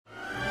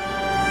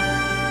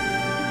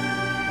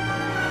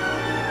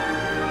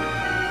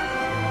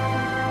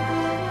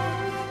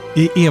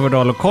i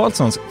Everdahl och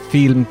Karlssons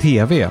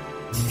Film-TV.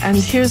 And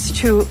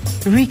here's to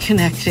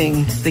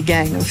reconnecting the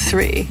gang of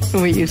three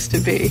we used to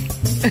be.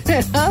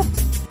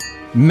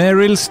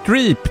 Meryl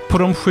Streep på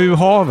De 7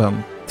 haven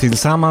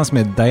tillsammans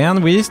med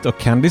Diane Wiest och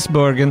Candice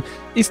Bergen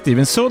i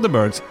Steven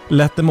Soderberghs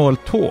Let Them All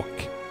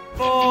Talk.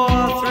 4,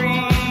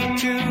 3,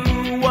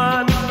 2,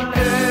 1.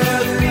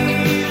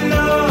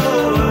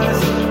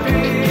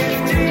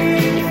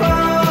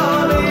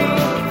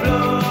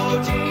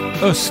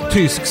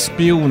 Östtysk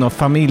spion och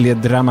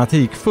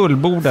familjedramatik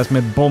fullbordas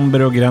med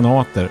bomber och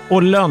granater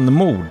och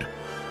lönnmord.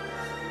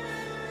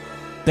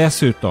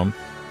 Dessutom,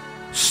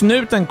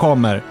 snuten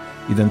kommer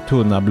i den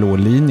tunna blå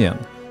linjen.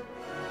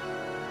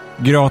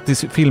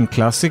 Gratis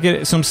filmklassiker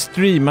som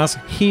streamas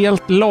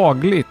helt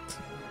lagligt.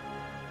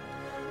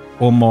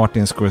 Och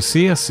Martin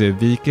Scorsese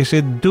viker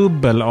sig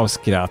dubbel av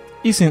skratt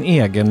i sin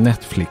egen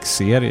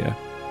Netflix-serie.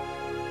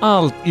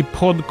 Allt i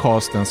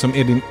podcasten som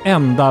är din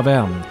enda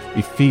vän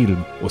i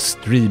film- och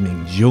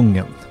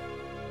streamingdjungeln.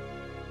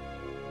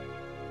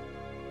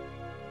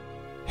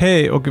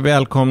 Hej och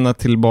välkomna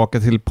tillbaka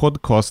till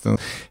podcasten.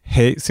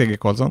 Hej Seger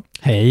Karlsson.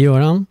 Hej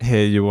Göran.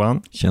 Hej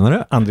Johan.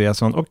 Tjenare.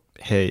 Andreasson och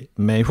hej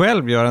mig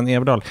själv, Göran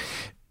Everdahl.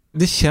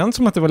 Det känns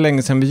som att det var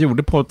länge sedan vi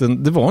gjorde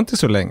podden. Det var inte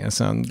så länge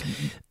sedan.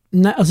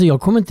 Nej, alltså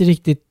jag kommer inte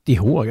riktigt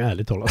ihåg,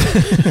 ärligt talat.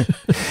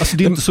 Alltså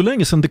det är inte så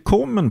länge sedan det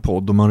kom en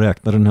podd om man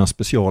räknar den här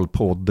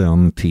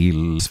specialpodden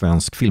till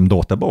Svensk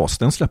Filmdatabas.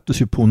 Den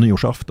släpptes ju på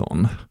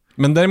nyårsafton.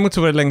 Men däremot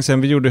så var det länge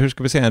sedan vi gjorde, hur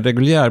ska vi säga, en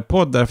reguljär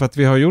podd, därför att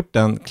vi har gjort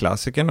den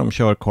klassikern om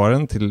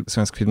körkaren till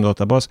Svensk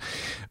Filmdatabas.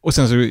 Och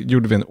sen så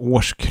gjorde vi en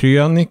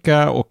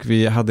årskrönika och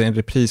vi hade en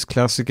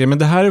reprisklassiker. Men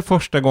det här är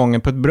första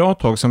gången på ett bra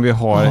tag som vi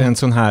har en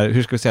sån här,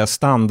 hur ska vi säga,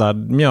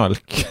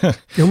 standardmjölk.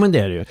 Jo, men det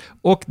är det ju.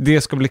 Och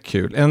det ska bli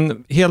kul.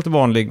 En helt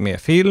vanlig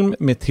med film,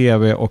 med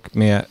tv och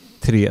med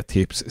 3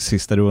 tips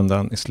sista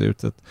rundan i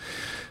slutet.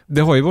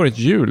 Det har ju varit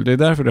jul, det är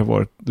därför det har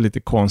varit lite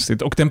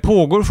konstigt. Och den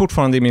pågår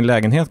fortfarande i min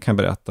lägenhet, kan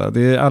jag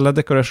berätta. Alla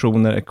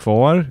dekorationer är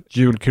kvar.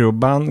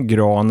 Julkrubban,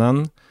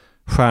 granen,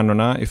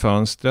 stjärnorna i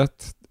fönstret.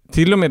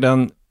 Till och med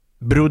den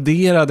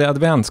broderade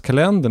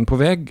adventskalendern på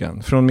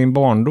väggen från min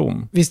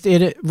barndom. Visst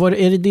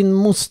är det din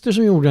moster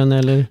som gjorde den,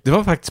 eller? Det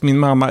var faktiskt min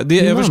mamma.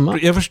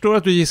 Jag förstår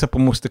att du gissar på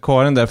moster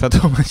Karin där, för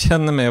att om man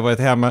känner mig och varit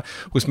hemma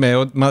hos mig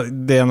och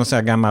det är någon sån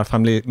här gammal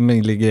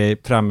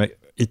familjegrej framme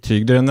i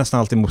tyg. Det är nästan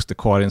alltid moster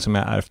Karin som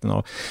jag ärvt den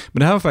av. Men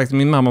det här var faktiskt,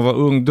 min mamma var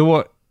ung,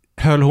 då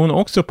höll hon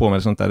också på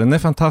med sånt där. Den är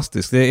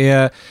fantastisk. Det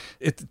är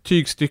ett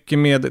tygstycke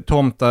med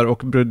tomtar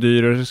och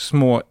brodyrer,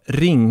 små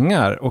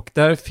ringar. Och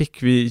där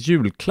fick vi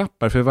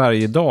julklappar för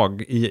varje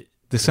dag i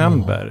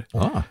december.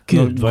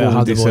 Gud, vad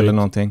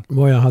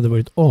jag hade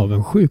varit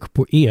avundsjuk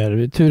på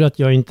er. Tur att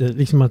jag inte,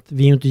 liksom att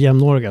vi är inte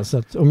jämnåriga. Så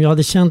att om jag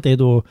hade känt det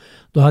då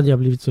hade jag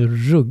blivit så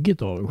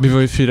ruggigt avundsjuk. Vi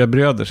var ju 4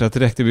 bröder så att det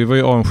räckte. Vi var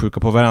ju avundsjuka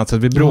på varandra, så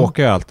att vi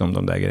bråkar ju alltid om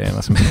de där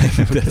grejerna som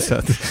är.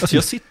 Alltså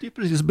jag sitter ju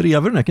precis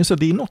bredvid den här. Jag kan säga,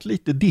 det är något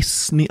lite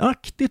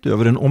Disney-aktigt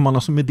över den, om man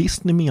alltså med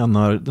Disney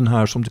menar den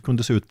här som det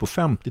kunde se ut på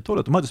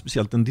 50-talet. De hade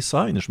speciellt en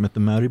designer som hette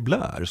Mary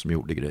Blair som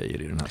gjorde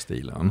grejer i den här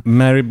stilen.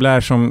 Mary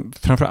Blair som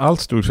framförallt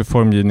stod för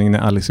formgivningen i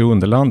Alice i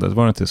Underlandet,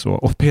 var det inte så?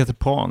 Och Peter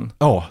Pan.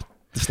 Ja,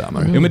 det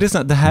stämmer. Jo,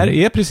 men det här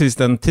är precis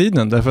den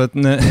tiden, därför att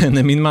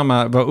när min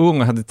mamma var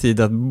ung och hade tid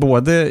att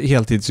både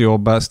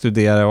heltidsjobba,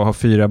 studera och ha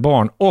 4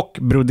 barn och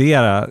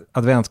brodera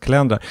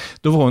adventskalendrar,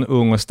 då var hon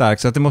ung och stark,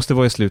 så att det måste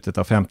vara i slutet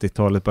av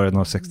 50-talet, början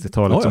av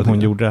 60-talet som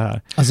hon gjorde det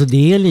här. Alltså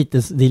det är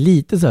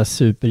lite så här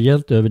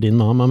superhjälte över din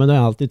mamma, men det har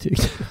jag alltid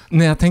tyckt.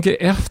 När jag tänker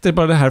efter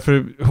bara det här,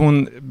 för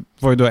hon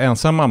var ju då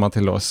ensam mamma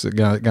till oss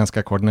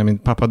ganska kort när min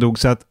pappa dog,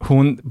 så att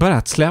hon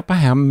började släpa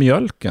hem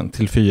mjölken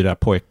till 4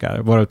 pojkar,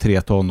 varav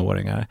 3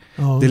 tonåringar.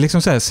 Ja. Det är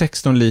liksom så här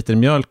 16 liter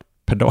mjölk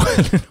per dag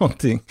eller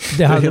någonting.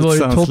 Det hade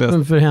varit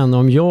toppen för henne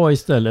om jag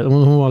istället, om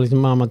hon var liksom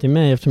mamma till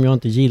mig, eftersom jag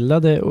inte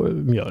gillade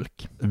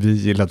mjölk. Vi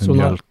gillade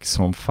mjölk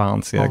som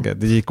fan, Seger. Ja.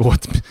 Det gick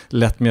åt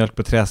lättmjölk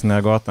på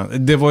Träsnägatan.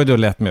 Det var ju då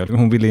lättmjölk.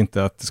 Hon ville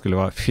inte att det skulle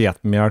vara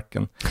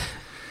fetmjölken.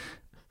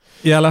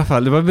 I alla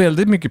fall, det var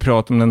väldigt mycket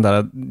prat om den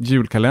där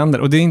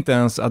julkalendern, och det är inte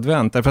ens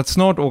advent, därför att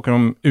snart åker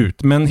de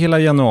ut, men hela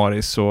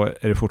januari så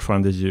är det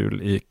fortfarande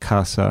jul i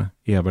Casa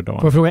Everdahl.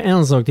 Får jag fråga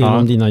en sak till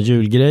om dina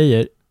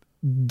julgrejer?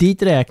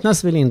 Dit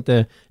räknas väl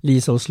inte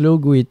Lisa och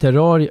Sluggo i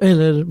Terraria,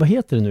 eller vad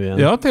heter det nu igen?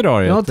 Ja,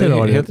 Terraria. Ja,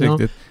 Terraria. Helt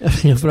riktigt.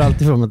 Jag får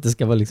alltid för mig att det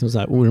ska vara liksom så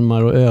här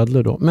ormar och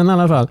ödlor då. Men i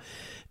alla fall,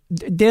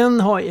 det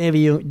är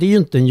ju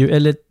inte en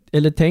jul,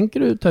 eller tänker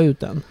du ta ut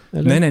den?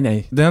 Eller?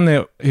 Nej. Den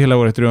är hela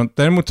året runt.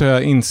 Däremot har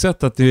jag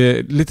insett att det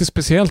är lite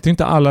speciellt. Det är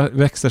inte alla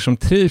växter som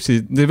trivs i.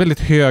 Det är väldigt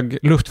hög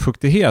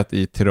luftfuktighet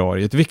i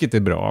terrariet, vilket är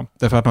bra.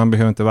 Därför att man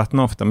behöver inte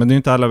vattna ofta. Men det är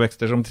inte alla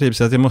växter som trivs.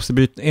 Så att jag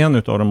måste en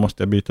utav dem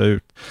måste jag byta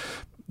ut.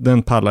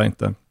 Den pallar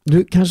inte.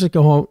 Du kanske ska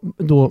ha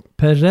då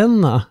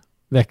perenna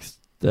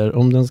växter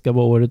om den ska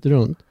vara året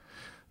runt.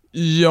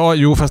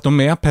 Ja, fast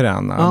de är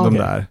perenna, de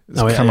där.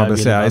 Så kan man väl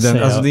säga.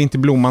 Alltså det är inte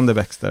blommande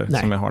växter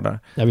som jag har där.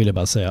 Jag ville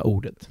bara säga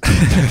ordet.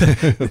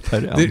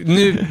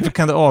 Nu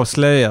kan det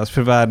avslöjas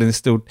för världen i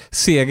stort.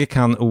 Seger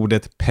kan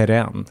ordet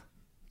perenn.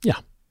 Ja.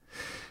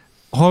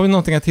 Har vi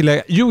någonting att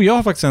tillägga? Jo, jag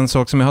har faktiskt en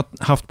sak som jag har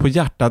haft på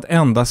hjärtat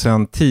ända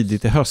sedan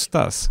tidigt i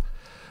höstas.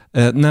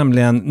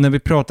 Nämligen när vi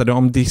pratade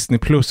om Disney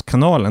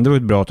Plus-kanalen. Det var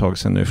ett bra tag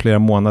sedan nu, flera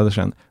månader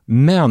sedan.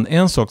 Men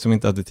en sak som vi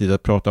inte hade tid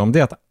att prata om, det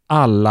är att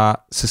alla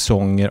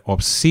säsonger av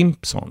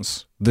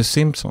Simpsons, The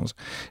Simpsons,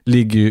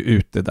 ligger ju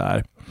ute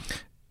där.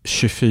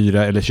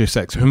 24 eller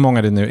 26, hur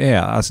många det nu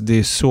är. Alltså det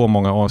är så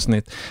många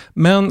avsnitt.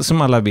 Men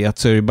som alla vet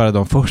så är det bara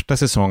de första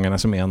säsongerna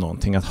som är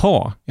någonting att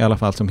ha, i alla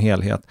fall som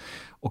helhet.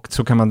 Och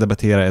så kan man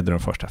debattera, är det de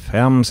första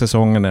 5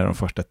 säsongerna, är det de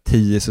första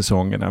 10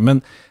 säsongerna.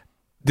 Men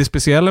det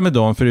speciella med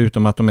dem,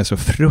 förutom att de är så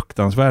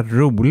fruktansvärt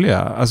roliga,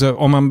 alltså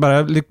om man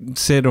bara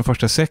ser de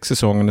första 6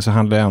 säsongerna så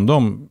handlar det ändå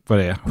om, vad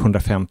det är,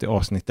 150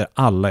 avsnitt där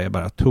alla är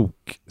bara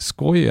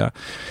tokskojiga.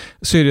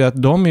 Så är det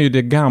att de är ju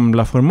det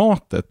gamla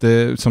formatet,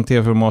 det, som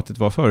tv-formatet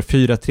var förr,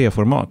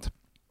 4:3-format.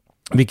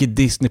 Vilket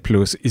Disney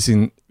Plus i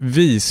sin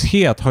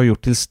vishet har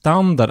gjort till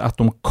standard att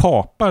de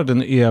kapar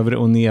den övre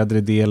och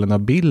nedre delen av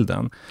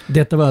bilden.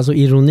 Detta var alltså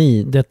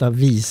ironi, detta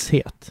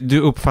vishet. Du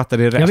uppfattar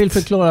det rätt. Jag vill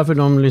förklara för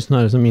de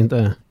lyssnare som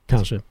inte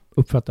kanske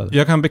uppfattade.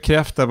 Jag kan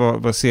bekräfta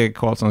vad Seg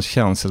Karlssons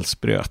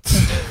känselspröt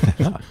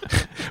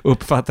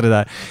uppfattade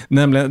där.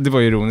 Nämligen, det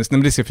var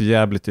ironiskt, det ser för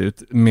jävligt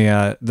ut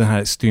med den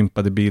här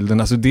stympade bilden.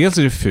 Alltså dels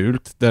är det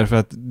fult därför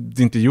att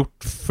det är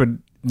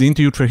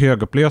inte gjort för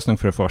högupplösning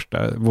för det första.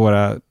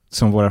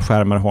 Som våra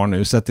skärmar har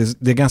nu. Så att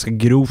det är ganska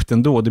grovt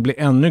ändå. Det blir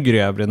ännu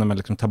grövre när man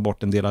liksom tar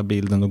bort en del av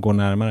bilden och går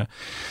närmare.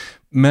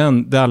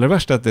 Men det allra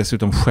värsta är att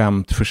dessutom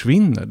skämt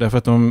försvinner. Därför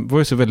att de var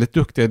ju så väldigt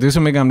duktiga. Det är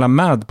som i gamla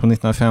Mad på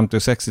 1950-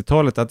 och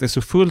 60-talet. Att det är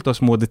så fullt av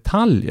små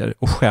detaljer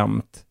och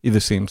skämt i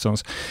The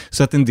Simpsons.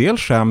 Så att en del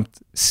skämt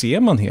ser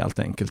man helt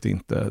enkelt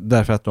inte.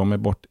 Därför att de är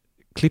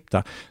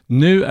bortklippta.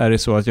 Nu är det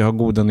så att jag har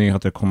goda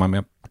nyheter att komma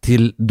med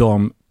till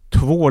de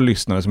 2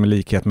 lyssnare som i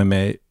likhet med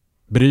mig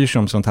bryr sig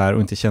om sånt här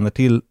och inte känner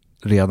till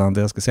redan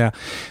det jag ska säga.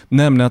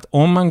 Nämligen att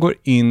om man går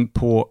in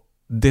på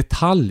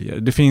detaljer,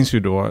 det finns ju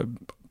då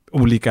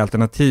olika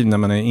alternativ när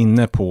man är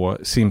inne på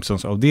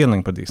Simpsons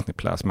avdelning på Disney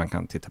Plus. Man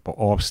kan titta på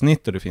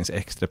avsnitt och det finns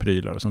extra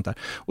prylar och sånt där.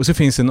 Och så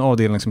finns en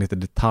avdelning som heter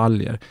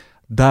detaljer.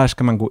 Där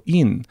ska man gå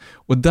in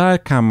och där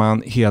kan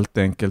man helt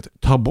enkelt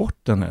ta bort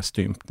den här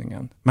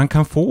stympningen. Man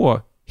kan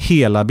få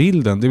hela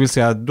bilden, det vill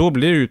säga då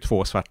blir det ju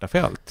 2 svarta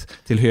fält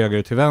till höger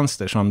och till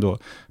vänster som då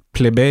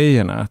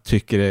plebejerna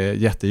tycker det är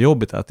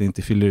jättejobbigt att det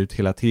inte fyller ut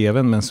hela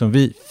tvn, men som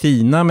vi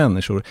fina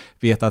människor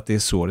vet att det är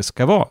så det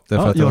ska vara.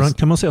 Ja, Göran,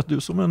 kan man säga att du är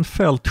som en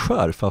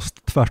fältskär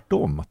fast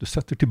tvärtom, att du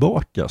sätter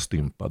tillbaka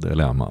stympade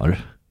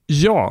lemmar?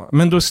 Ja,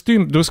 men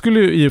då skulle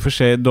ju i och för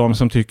sig de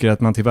som tycker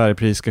att man till varje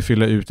pris ska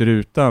fylla ut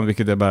rutan,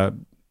 vilket är bara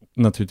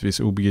naturligtvis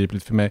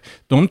obegripligt för mig.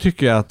 De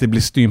tycker att det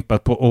blir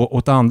stympat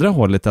åt andra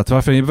hållet. Att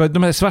varför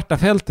de här svarta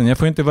fälten, jag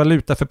får inte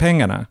valuta för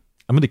pengarna.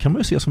 Ja, men det kan man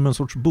ju se som en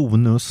sorts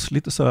bonus,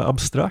 lite så här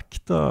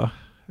abstrakta,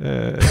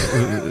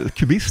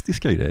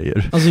 kubistiska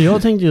grejer. Alltså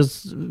jag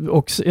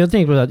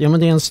tänkte på det att men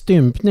det är en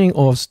stympning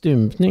av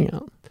stympningen.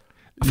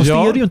 Fast det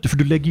är det ju inte, för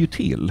du lägger ju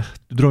till.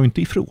 Du drar ju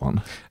inte ifrån.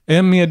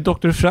 Är mer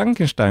Dr.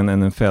 Frankenstein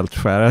än en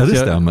fältskär. Ja, det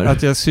stämmer.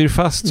 Att jag syr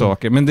fast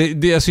saker.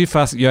 Men jag syr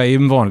fast, jag är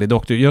en vanlig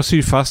doktor. Jag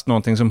syr fast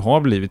någonting som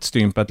har blivit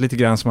stympat. Lite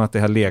grann som att det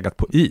har legat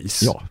på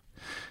is. Ja.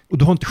 Och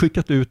du har inte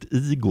skickat ut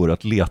Igor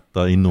att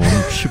leta i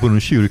någon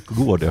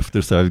kyrkogård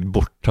efter så här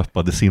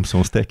borttappade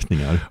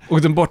Simpsons-teckningar.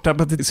 Och den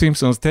borttappade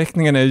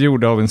Simpsons-teckningen är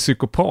gjord av en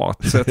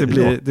psykopat. Så att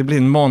det blir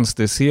en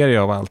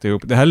monsterserie av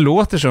alltihop. Det här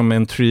låter som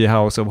en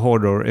Treehouse of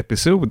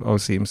Horror-episod av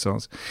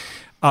Simpsons.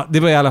 Ja, det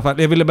var i alla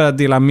fall, jag ville bara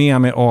dela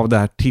med mig av det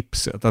här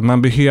tipset. Att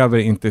man behöver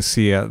inte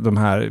se de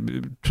här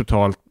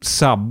totalt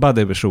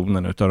sabbade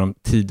versionerna av de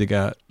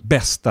tidiga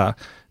bästa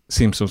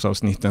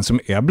Simpsons-avsnitten som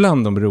är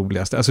bland de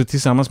roligaste. Alltså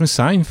tillsammans med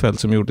Seinfeld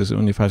som gjordes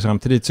ungefär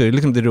samtidigt, så är det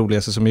liksom det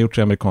roligaste som har gjorts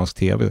i amerikansk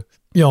tv.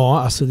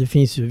 Ja, alltså det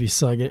finns ju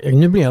vissa grejer.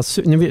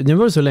 Nu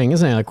var det så länge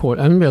sedan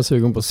nu blir jag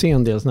sugen på att se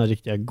en del såna här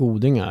riktiga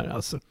godingar.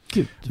 Alltså,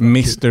 gud,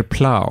 Mr.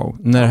 Plow,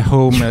 när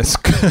Homer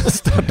ska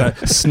starta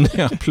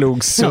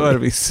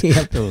snöplogservice.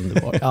 Helt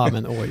underbart. Ja,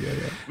 men oj.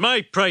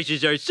 My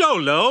prices are so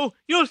low,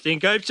 you'll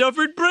think I've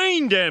suffered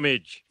brain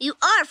damage. You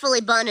are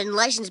fully bonded and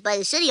licensed by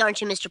the city,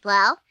 aren't you, Mr.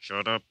 Plow?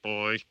 Shut up,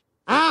 boy.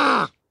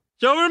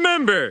 So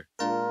remember,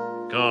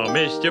 call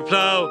Mr.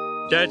 Plow.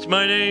 That's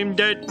my name.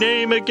 That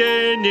name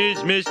again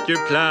is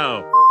Mr.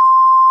 Plow.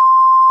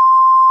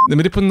 Nej,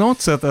 men det är på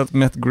något sätt att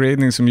Matt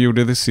Groening som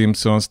gjorde The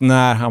Simpsons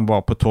när han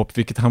var på topp,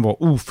 vilket han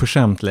var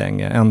oförskämt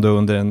länge, ändå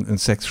under en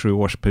 6-7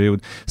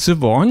 årsperiod, så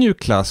var han ju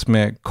klass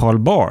med Carl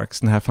Barks,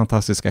 den här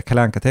fantastiska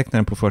Kalle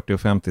Anka-tecknaren på 40- och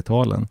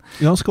 50-talen.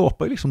 Ja, han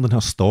skapar ju liksom den här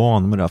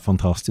stan med det här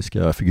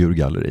fantastiska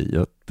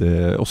figurgalleriet.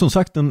 Och som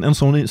sagt, en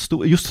sån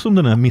just som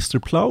den här Mr.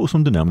 Plow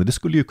som du nämnde, det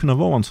skulle ju kunna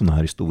vara en sån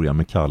här historia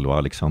med Kalle och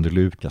Alexander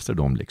Lukas där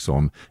de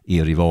liksom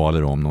är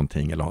rivaler om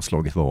någonting eller har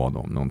slagit vad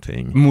om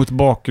någonting. Mot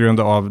bakgrund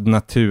av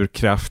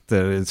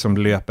naturkrafter som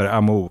löper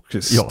amok,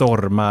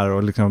 stormar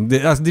och liksom,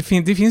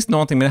 det finns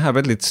någonting med det här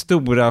väldigt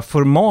stora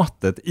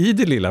formatet i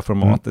det lilla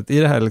formatet, i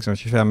det här liksom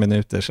 25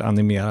 minuters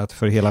animerat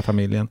för hela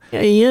familjen. Ja,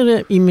 är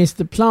det i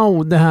Mr.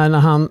 Plow det här när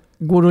han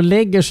går och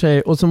lägger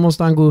sig och så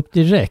måste han gå upp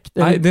direkt?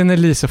 Nej, den är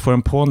Lisa får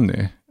en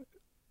ponny.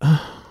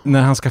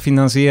 När han ska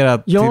finansiera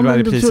till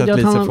varje pris att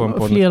Lisa får en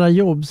podd. Flera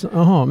jobb.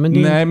 Aha, men det...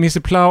 Nej, Mr.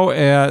 Plow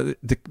är...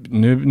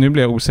 Nu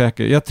blir jag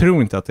osäker. Jag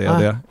tror inte att det är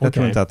det. Jag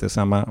tror inte att det är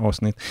samma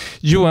avsnitt.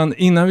 Johan,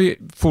 innan vi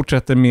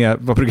fortsätter med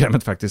vad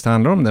programmet faktiskt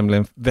handlar om,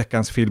 nämligen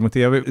veckans film och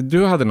tv.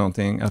 Du hade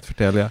någonting att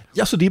förtälja.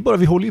 Ja, så det är bara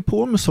vi håller ju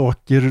på med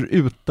saker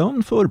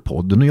utanför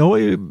podden. Och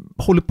jag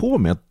håller på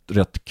med ett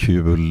rätt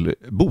kul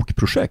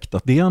bokprojekt.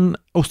 Att det är en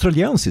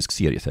australiensisk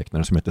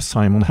serietecknare som heter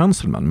Simon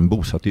Hanselman,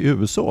 bosatt i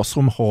USA,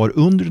 som har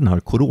under den här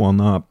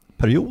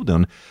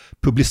coronaperioden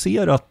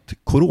publicerat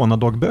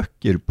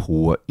coronadagböcker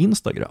på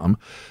Instagram.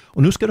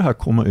 Och nu ska det här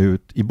komma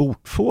ut i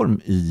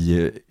bokform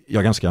i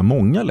ganska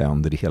många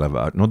länder i hela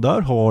världen. Och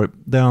där har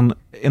den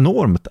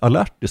enormt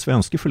alerte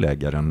svenska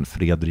förläggaren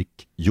Fredrik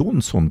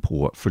Jonsson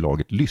på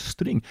förlaget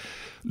Lystring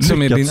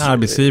som är din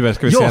arbetsgivare,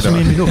 ska vi säga det? Ja, som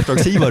är min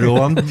uppdragsgivare. Och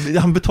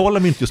han betalar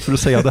mig inte just för att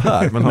säga det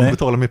här, men han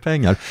betalar mig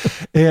pengar.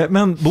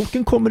 Men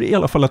boken kommer i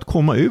alla fall att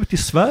komma ut i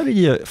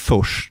Sverige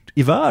först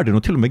i världen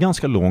och till och med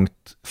ganska långt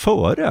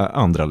före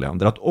andra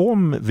länder. Att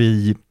om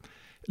vi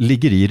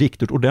ligger i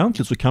riktigt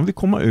ordentligt så kan vi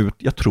komma ut,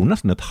 jag tror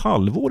nästan ett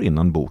halvår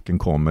innan boken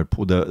kommer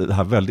på det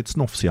här väldigt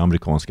snofsiga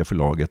amerikanska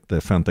förlaget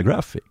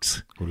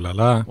Fantagraphics.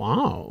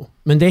 Wow.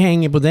 Men det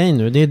hänger på dig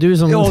nu, det är du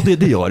som... Ja,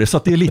 det gör det, så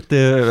att det är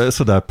lite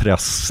sådär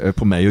press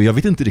på mig och jag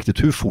vet inte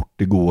riktigt hur fort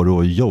det går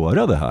att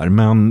göra det här,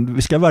 men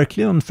vi ska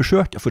verkligen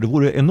försöka, för det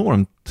vore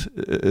enormt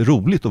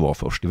roligt att vara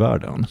först i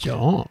världen.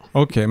 Ja.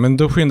 Okej, men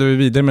då skyndar vi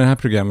vidare med det här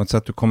programmet så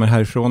att du kommer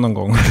härifrån någon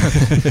gång.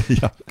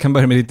 Ja. Kan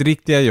börja med ditt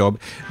riktiga jobb.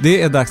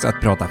 Det är dags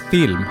att prata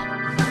film.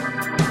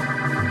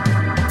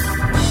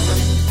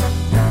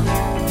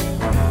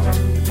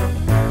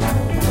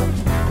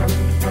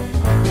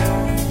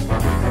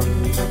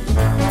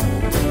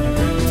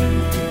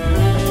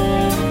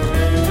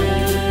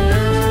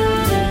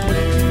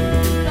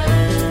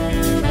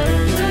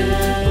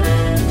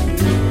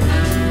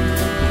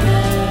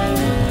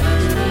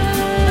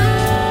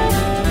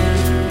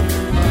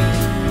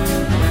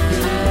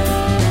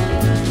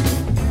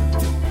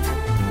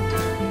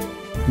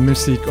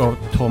 Musik av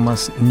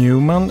Thomas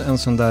Newman, en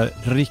sån där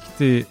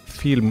riktig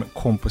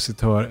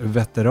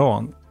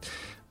filmkompositör-veteran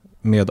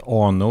med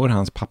anor.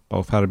 Hans pappa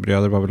och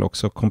farbröder var väl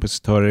också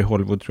kompositörer i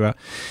Hollywood, tror jag.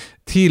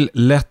 Till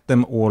Let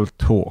Them All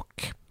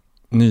Talk,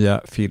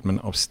 nya filmen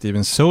av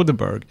Steven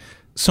Soderbergh,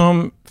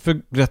 som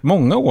för rätt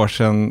många år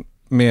sedan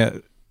med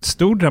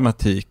stor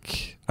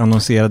dramatik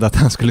annonserade att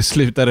han skulle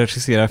sluta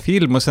regissera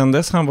film, och sen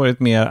dess har han varit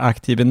mer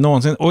aktiv än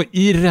någonsin. Och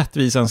i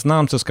rättvisans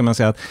namn så ska man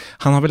säga att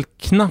han har väl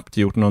knappt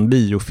gjort någon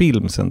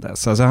biofilm sen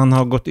dess. Alltså han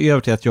har gått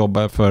över till att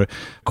jobba för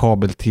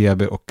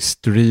kabel-tv och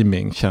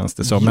streaming, känns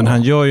det som. Ja. Men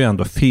han gör ju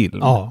ändå film.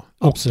 Ja,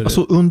 absolut.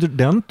 Alltså under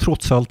den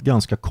trots allt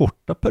ganska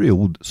korta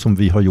period som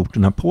vi har gjort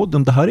den här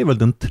podden, det här är väl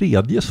den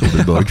 3:e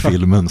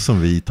Soderbergh-filmen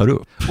som vi tar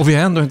upp. Och vi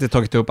har ändå inte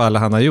tagit upp alla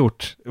han har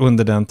gjort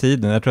under den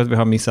tiden. Jag tror att vi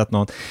har missat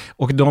någon.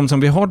 Och de som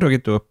vi har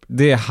tagit upp,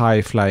 det är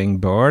High Flying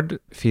Bird,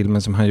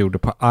 filmen som han gjorde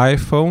på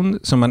iPhone,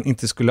 som man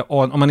inte skulle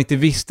ana. Om man inte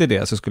visste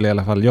det så skulle i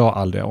alla fall jag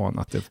aldrig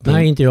anat det.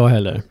 Nej, inte jag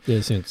heller.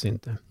 Det syns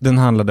inte. Den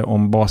handlade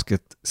om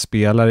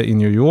basketspelare i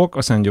New York,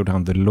 och sen gjorde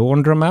han The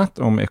Laundromat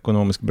om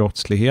ekonomisk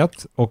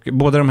brottslighet. Och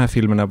båda de här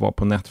filmerna var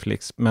på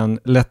Netflix, men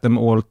Let Them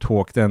All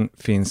Talk, den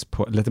finns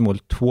på Let Them All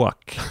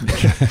Talk.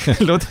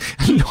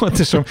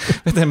 låter som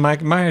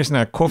Mike Myers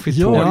när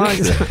Coffee Talk.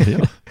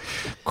 Ja.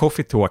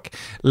 Coffee Talk.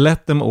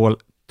 Let Them All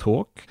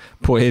Talk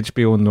på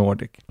HBO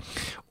Nordic.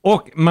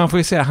 Och man får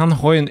ju säga, han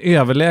har ju en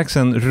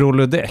överlägsen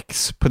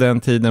Rolodex på den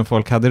tiden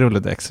folk hade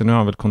Rolodex, så nu har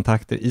han väl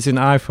kontakter i sin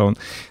iPhone.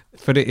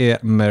 För det är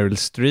Meryl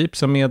Streep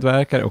som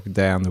medverkar och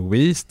Dan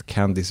Wiest,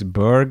 Candice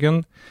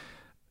Bergen.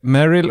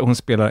 Meryl, hon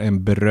spelar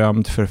en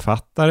berömd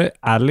författare,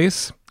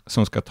 Alice,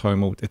 som ska ta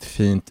emot ett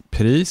fint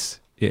pris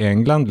i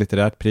England,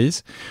 litterärt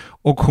pris.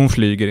 Och hon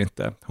flyger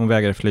inte, hon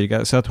vägrar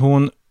flyga, så att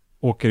hon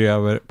åker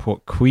över på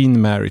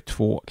Queen Mary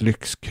 2,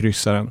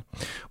 lyxkryssaren.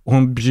 Och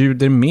hon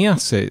bjuder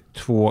med sig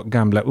 2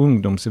 gamla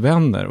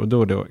ungdomsvänner, och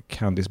då är det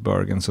Candice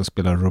Bergen som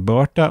spelar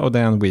Roberta och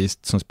Dan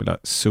Wiest som spelar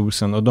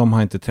Susan, och de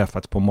har inte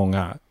träffats på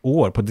många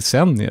år, på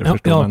decennier.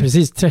 Ja,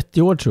 precis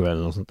 30 år tror jag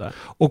eller något sånt där.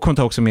 Och hon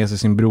tar också med sig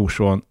sin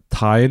brorson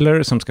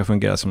Tyler som ska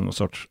fungera som någon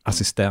sorts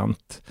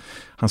assistent.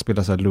 Han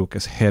spelar så här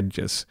Lucas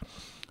Hedges.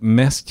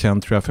 Mest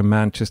känd tror jag för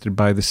Manchester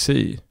by the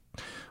Sea.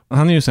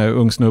 Han är ju så här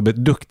ung snubbe,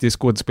 duktig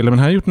skådespelare, men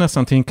han har gjort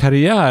nästan till en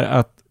karriär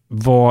att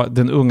vara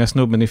den unga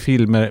snubben i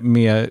filmer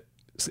med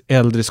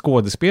äldre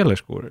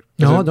skådespelerskor.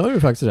 Ja, alltså, det har du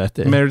faktiskt rätt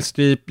i. Meryl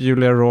Streep,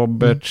 Julia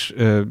Roberts,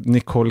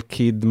 Nicole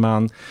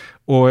Kidman.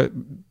 Och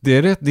det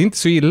är inte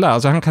så illa.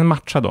 Alltså han kan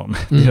matcha dem,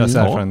 deras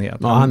erfarenhet.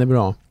 Ja, han är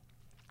bra.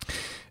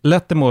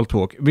 Let Them All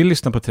Talk. Vi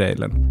lyssnar på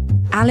trailern.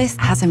 Alice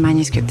has a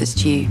manuscript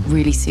that's due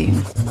really soon.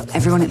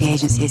 Everyone at the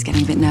agency is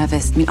getting a bit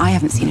nervous. I mean, I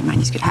haven't seen a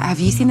manuscript.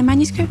 Have you seen the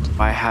manuscript?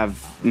 I have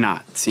not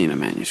seen a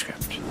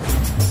manuscript.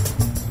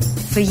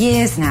 For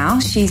years now,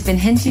 she's been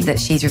hinting that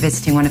she's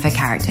revisiting one of her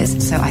characters,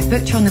 so I've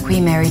booked her on the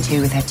Queen Mary 2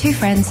 with her 2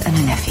 friends and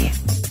her nephew.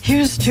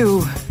 Here's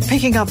to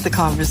picking up the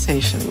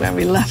conversation where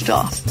we left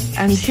off.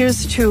 And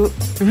here's to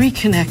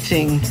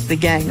reconnecting the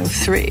gang of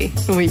 3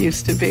 we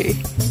used to be.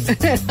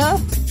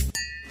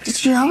 Did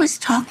she always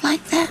talk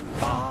like that?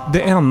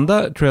 Det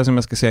enda, tror jag, som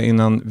jag ska säga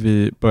innan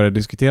vi börjar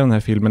diskutera den här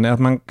filmen är att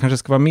man kanske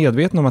ska vara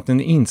medveten om att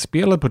den är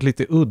inspelad på ett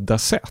lite udda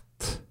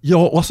sätt.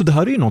 Ja, alltså det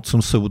här är ju något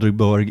som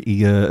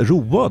Soderbergh är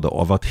road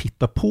av, att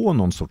hitta på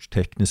någon sorts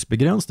teknisk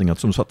begränsning.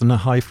 Alltså så att den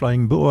här High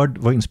Flying Bird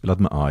var inspelad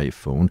med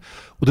iPhone.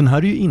 Och den här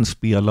är ju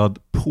inspelad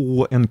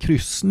på en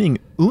kryssning,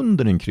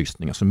 under en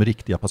kryssning, alltså med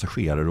riktiga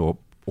passagerare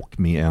och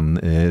med en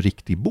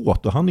riktig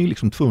båt. Och han är ju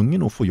liksom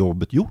tvungen att få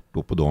jobbet gjort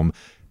då på dem.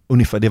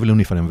 Det är väl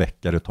ungefär en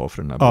vecka det tar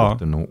för den här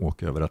båten att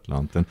åka över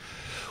Atlanten.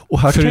 Och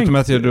här förutom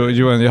att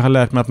jag har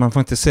lärt mig att man får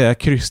inte säga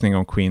kryssning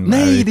om Queen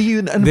Mary. Nej, det är ju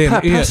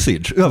en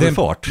passage,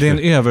 överfart. Det är en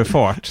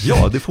överfart.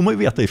 Ja, det får man ju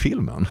veta i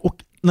filmen. Och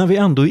när vi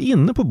ändå är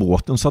inne på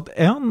båten, så att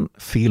en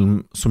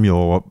film som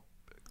jag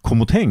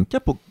kom att tänka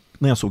på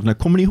när jag såg den här,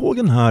 kommer ni ihåg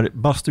den här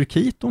Buster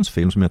Keatons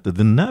film som heter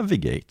The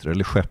Navigator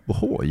eller Skepp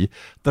Ohoj,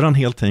 där han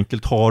helt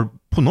enkelt har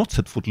på något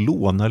sätt fått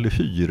låna eller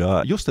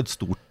hyra just ett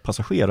stort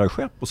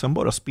passagerarskepp och sen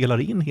bara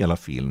spelar in hela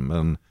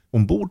filmen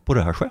ombord på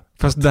det här skeppet.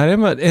 Fast där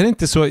är det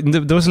inte så,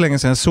 det var så länge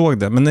sedan jag såg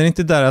det, men är det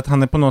inte där att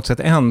han är på något sätt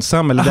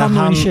ensam? Eller han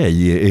och en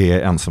tjej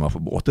är ensamma på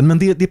båten, men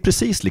det är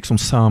precis liksom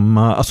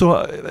samma,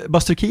 alltså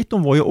Buster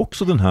Keaton var ju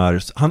också den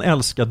här, han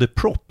älskade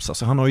props,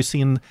 alltså han har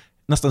ju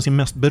nästan sin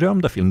mest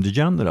berömda film, The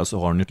General, så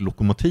har han ett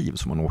lokomotiv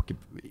som han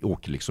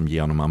åker liksom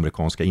genom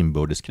amerikanska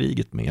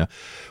inbördeskriget med.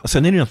 Och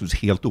sen är det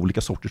naturligtvis helt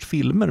olika sorters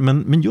filmer,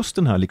 men just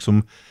den här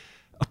liksom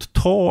att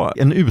ta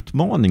en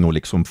utmaning och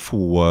liksom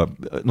få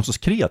någon sorts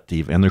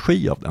kreativ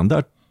energi av den,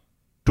 där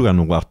tror jag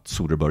nog att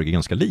Soderbergh är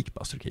ganska lik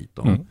Buster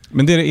Keaton. Mm.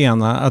 Men det är det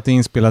ena, att det är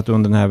inspelat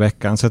under den här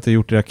veckan, så att det är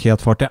gjort i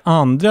raketfart. Det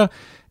andra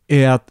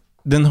är att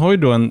den har ju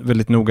då en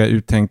väldigt noga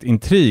uttänkt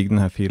intrig, den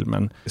här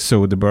filmen.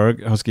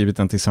 Soderbergh har skrivit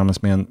den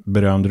tillsammans med en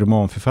berömd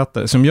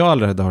romanförfattare som jag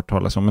aldrig hade hört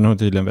talas om, men hon är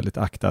tydligen väldigt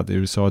aktad i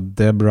USA,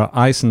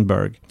 Deborah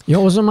Eisenberg. Ja,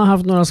 och som har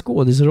haft några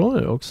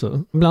skådisroller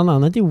också. Bland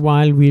annat i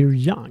While We're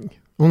Young.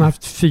 Hon har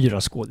haft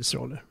 4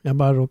 skådisroller. Jag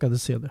bara råkade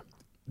se det.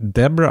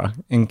 Deborah,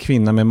 en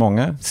kvinna med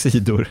många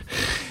sidor.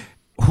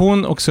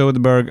 Hon och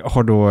Soderbergh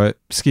har då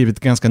skrivit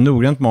ganska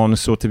noggrant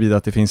manus så tillvida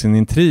att det finns en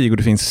intrig och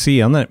det finns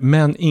scener,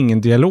 men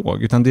ingen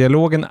dialog, utan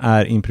dialogen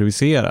är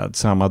improviserad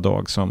samma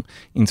dag som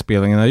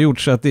inspelningen har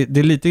gjorts. Så att det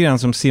är lite grann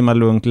som Simma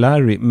Lugnt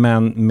Larry,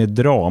 men med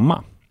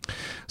drama.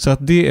 Så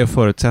att det är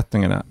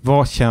förutsättningarna.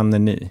 Vad känner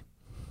ni?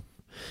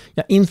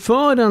 Ja,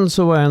 inför den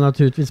så var jag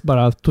naturligtvis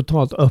bara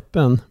totalt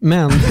öppen,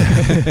 men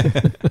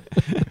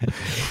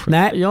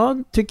nej,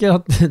 jag tycker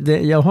att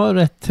jag har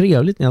rätt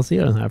trevligt när jag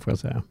ser den här, får jag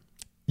säga.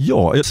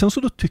 Ja, sen så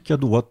då tycker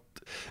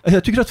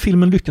jag tycker att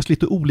filmen lyckas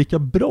lite olika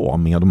bra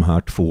med de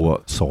här 2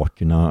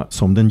 sakerna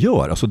som den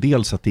gör. Alltså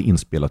dels att det är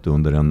inspelat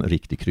under en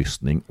riktig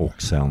kryssning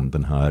och sen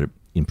den här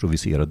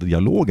improviserade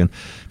dialogen.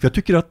 För jag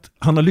tycker att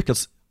han har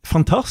lyckats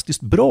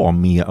fantastiskt bra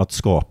med att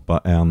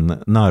skapa en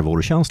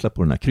närvarokänsla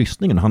på den här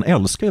kryssningen. Han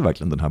älskar ju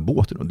verkligen den här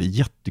båten och det är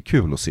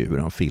jättekul att se hur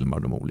han filmar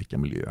de olika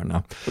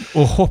miljöerna.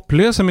 Och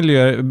hopplösa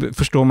miljöer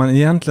förstår man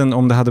egentligen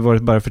om det hade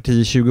varit bara för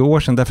 10-20 år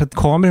sedan, därför att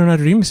kamerorna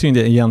ryms ju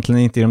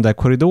egentligen inte i de där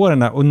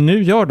korridorerna och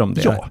nu gör de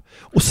det. Ja,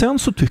 och sen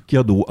så tycker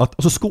jag då att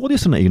alltså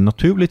skådisarna är ju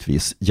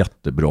naturligtvis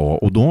jättebra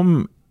och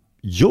de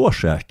gör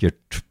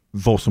säkert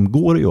vad som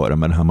går att göra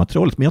med det här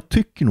materialet, men jag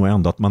tycker nog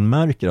ändå att man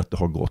märker att det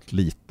har gått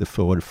lite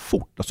för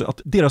fort. Alltså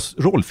att deras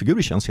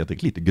rollfigurer känns helt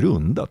enkelt lite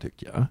grunda,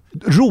 tycker jag.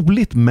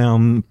 Roligt,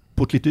 men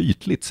på ett lite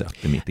ytligt sätt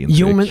i mitt intryck.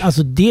 Jo, men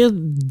alltså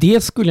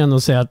det skulle jag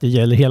nog säga att det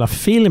gäller hela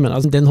filmen.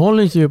 Alltså, den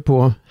håller ju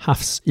på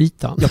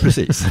havsytan. Ja,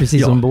 precis.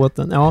 Precis som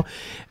båten. Ja.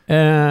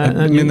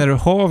 Menar du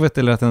havet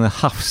eller att den är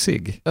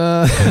havsig?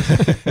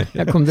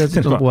 Jag kom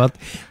dessutom på att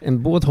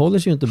en båt håller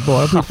sig ju inte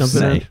bara på ytan,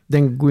 för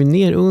den går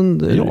ner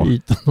under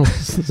ytan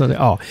också. Så det,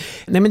 ja.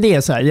 Nej, men det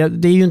är så här,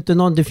 det är ju inte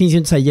det finns ju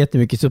inte så här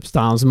jättemycket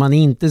substans, man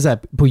är inte så här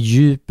på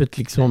djupet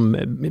liksom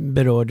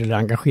berörd eller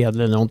engagerad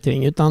eller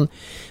någonting, utan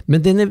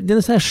men den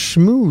är så här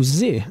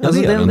smoothie.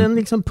 Alltså den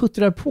liksom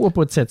puttrar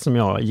på ett sätt som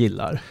jag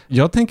gillar.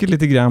 Jag tänker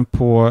lite grann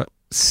på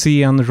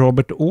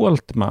Robert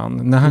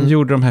Altman när han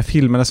gjorde de här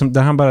filmerna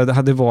där han bara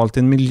hade valt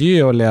en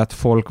miljö och lät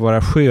folk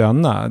vara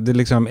sköna. Det är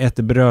liksom ett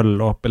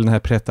bröllop eller den här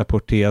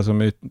Pret-à-Porter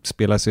som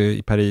utspelar sig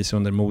i Paris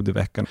under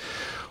modeveckan.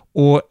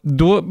 Och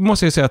då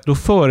måste jag säga att då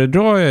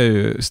föredrar jag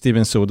ju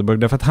Steven Soderbergh,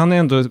 därför att han är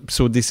ändå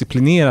så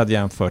disciplinerad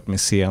jämfört med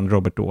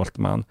Robert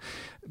Altman.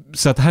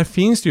 Så att här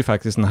finns det ju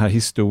faktiskt den här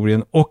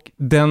historien och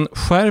den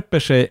skärper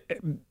sig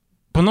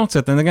på något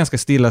sätt den är ganska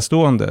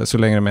stillastående så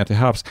länge de är till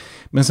havs.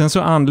 Men sen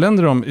så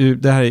anländer de,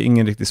 det här är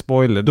ingen riktig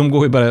spoiler, de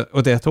går ju bara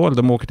åt ett håll,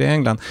 de åker till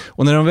England.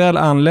 Och när de väl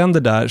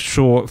anländer där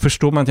så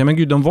förstår man att men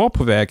gud, de var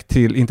på väg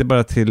till, inte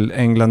bara till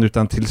England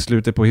utan till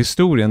slutet på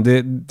historien.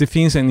 Det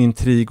finns en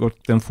intrig och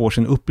den får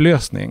sin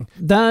upplösning.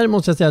 Där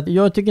måste jag säga att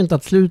jag tycker inte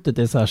att slutet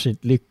är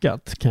särskilt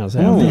lyckat, kan jag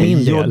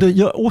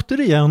säga.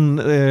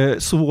 Återigen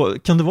så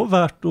kan det vara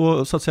värt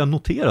att, så att säga,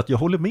 notera att jag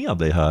håller med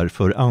dig här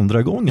för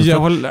andra gången. Jag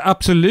håller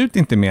absolut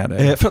inte med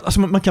dig. För att, alltså,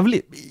 man kan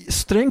väl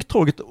strängt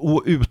taget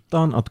och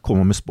utan att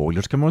komma med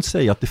spoilers kan man väl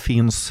säga att det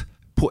finns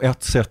på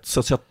ett sätt så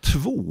att säga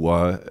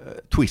 2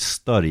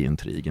 twistar i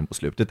intrigen på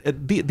slutet.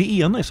 Det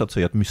ena är så att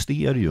säga ett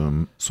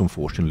mysterium som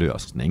får sin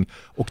lösning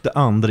och det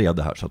andra är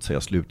det här så att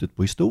säga slutet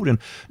på historien.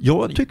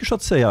 Jag tycker så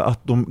att säga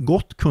att de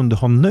gott kunde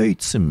ha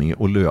nöjt sig med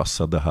att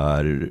lösa det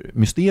här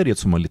mysteriet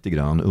som man lite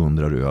grann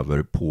undrar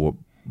över på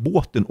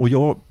båten, och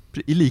jag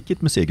i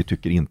likhet med Seger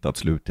tycker inte att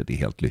slutet är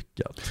helt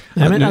lyckat.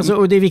 Nej, men alltså,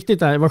 och det är viktigt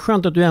där. Det var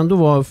skönt att du ändå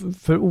var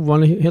för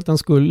ovanlighetens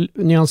skull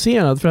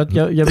nyanserad, för att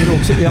jag vill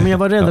också, jag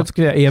var rädd att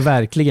skulle är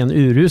verkligen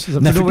urus.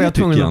 För då var jag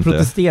tvungen att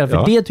protestera,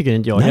 för det tycker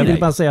inte jag. Nej, jag vill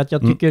bara säga att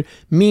jag tycker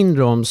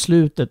mindre om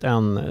slutet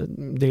än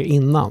det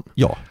innan.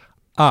 Ja.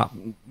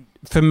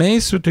 För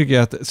mig så tycker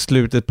jag att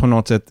slutet på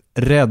något sätt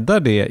räddar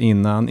det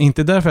innan.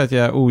 Inte därför att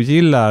jag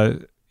ogillar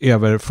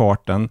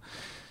överfarten,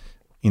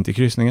 inte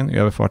kryssningen,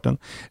 överfarten,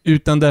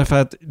 utan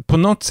därför att på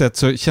något sätt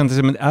så kändes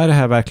det som, är det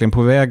här verkligen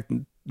på väg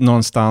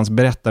någonstans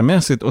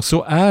berättarmässigt? Och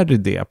så är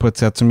det på ett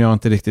sätt som jag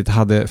inte riktigt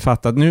hade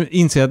fattat. Nu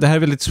inser jag att det här är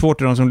väldigt svårt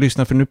för de som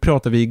lyssnar, för nu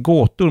pratar vi i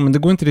gåtor, men det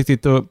går inte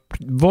riktigt att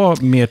vara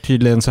mer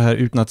tydlig än så här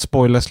utan att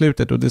spoila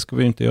slutet, och det ska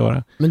vi inte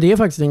göra. Men det är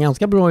faktiskt en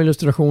ganska bra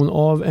illustration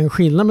av en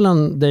skillnad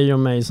mellan dig och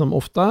mig som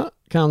ofta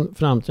kan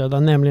framträda,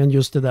 nämligen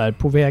just det där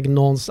på väg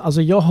någonstans.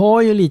 Alltså jag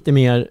har ju lite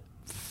mer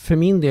för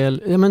min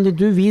del, men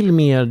du vill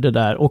mer det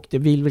där, och det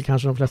vill väl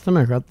kanske de flesta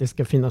människor, att det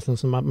ska finnas en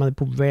som man är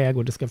på väg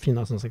och det ska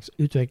finnas en slags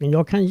utveckling.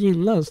 Jag kan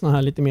gilla såna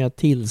här lite mer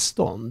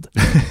tillstånd.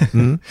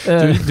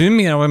 Du är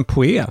mer av en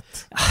poet,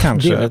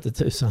 kanske. Det är lite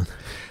tusan.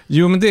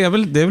 Jo, men det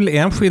är väl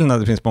en skillnad.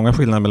 Det finns många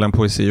skillnader mellan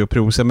poesi och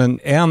prosa, men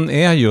en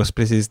är just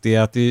precis det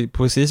att i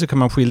poesi så kan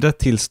man skildra ett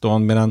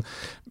tillstånd, medan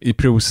i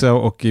prosa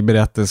och i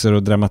berättelser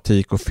och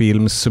dramatik och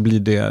film så blir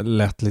det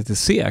lätt lite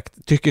segt,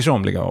 tycker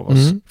somliga av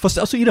oss. Fast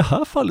alltså, i det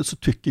här fallet så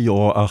tycker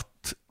jag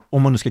att,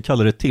 om man nu ska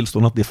kalla det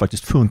tillstånd, att det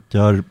faktiskt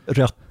funkar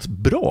rätt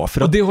bra.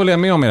 För att, och det håller jag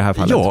med om i det här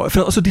fallet. Ja,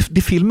 för alltså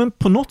det filmen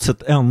på något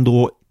sätt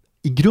ändå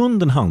i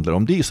grunden handlar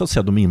om, det är så att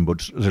säga de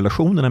inbördes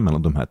relationerna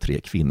mellan de här 3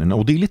 kvinnorna,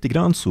 och det är lite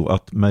grann så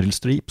att Meryl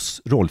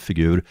Streeps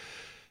rollfigur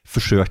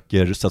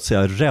försöker så att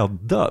säga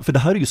rädda, för det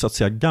här är ju så att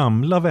säga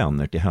gamla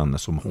vänner till henne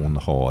som hon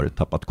har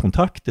tappat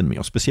kontakten med,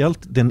 och speciellt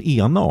den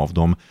ena av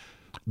dem,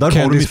 där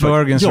Candice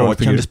Bergens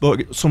rollfigur. Candice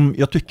Bergen, som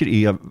jag tycker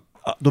är,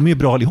 de är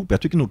bra allihop.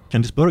 Jag tycker nog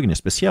Candice Bergen är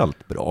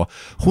speciellt bra.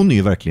 Hon är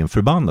ju verkligen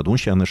förbannad, hon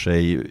känner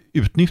sig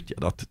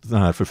utnyttjad, att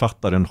den här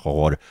författaren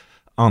har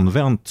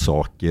använt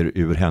saker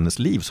ur hennes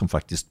liv som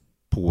faktiskt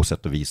på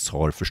sätt och vis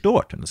har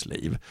förstört hennes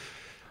liv.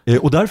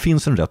 Och där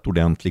finns en rätt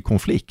ordentlig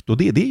konflikt, och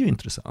det är ju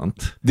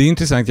intressant. Det är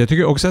intressant. Jag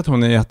tycker också att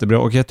hon är jättebra,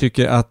 och jag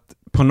tycker att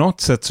på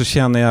något sätt så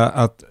känner jag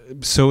att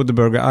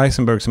Soderbergh och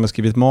Eisenberg som har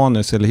skrivit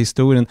manus eller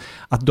historien,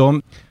 att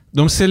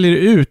de säljer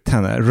ut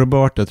henne,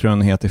 Roberta tror jag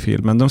hon heter i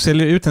filmen, de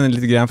säljer ut henne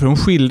lite grann för hon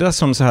skildras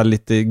som så här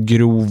lite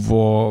grov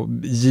och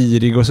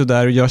girig och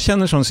sådär, och jag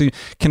känner som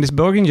Candice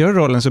Bergen gör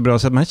rollen så bra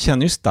så att man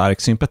känner ju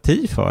stark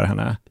sympati för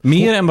henne.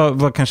 Mer än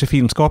vad kanske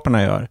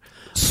filmskaparna gör.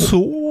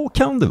 Så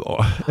kan det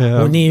vara.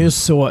 Hon är ju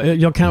så,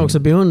 jag kan också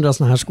beundra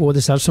såna här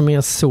skådisar som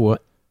är så,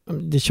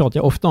 det tjatar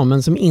jag ofta om,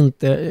 men som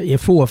inte är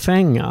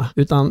fåfänga,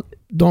 utan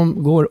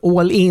de går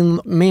all in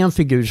med en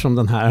figur som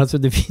den här. Alltså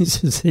det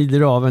finns ju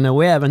sidor av henne,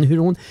 och även hur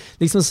hon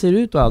liksom ser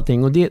ut och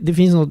allting. Och det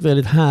finns något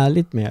väldigt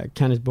härligt med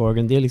Candice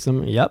Bergen. Det är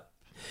liksom,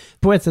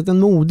 på ett sätt en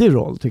modig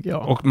roll tycker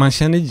jag. Och man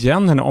känner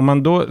igen henne. Om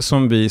man då,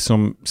 som vi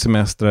som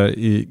semestrar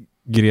i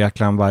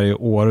Grekland varje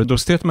år, då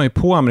stöter man ju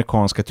på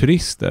amerikanska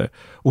turister.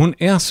 Och hon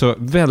är så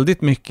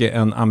väldigt mycket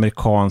en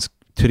amerikansk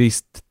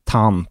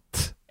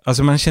turisttant.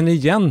 Alltså man känner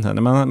igen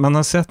henne. Man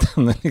har sett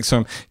henne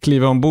liksom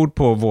kliva ombord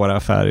på våra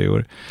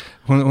färjor.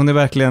 Hon är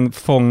verkligen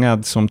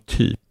fångad som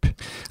typ.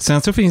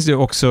 Sen så finns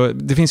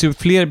det finns ju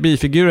fler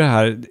bifigurer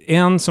här.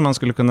 En som man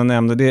skulle kunna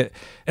nämna, det är,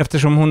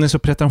 eftersom hon är så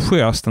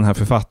pretentiös, den här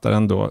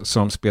författaren då,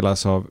 som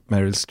spelas av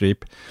Meryl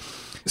Streep,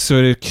 så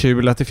är det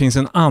kul att det finns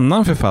en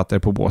annan författare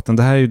på båten.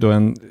 Det här är ju då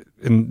en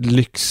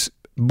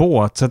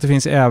lyxbåt, så att det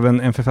finns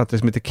även en författare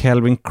som heter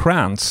Kelvin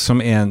Krantz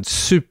som är en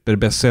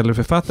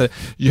superbestsellerförfattare.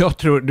 Jag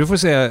tror, du får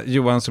säga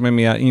Johan som är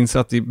mer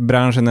insatt i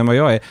branschen än vad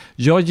jag är.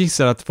 Jag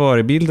gissar att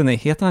förebilden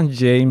heter han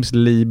James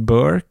Lee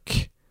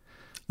Burke?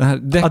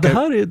 Det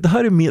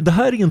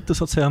här är inte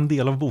så att säga en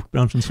del av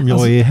bokbranschen som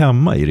jag är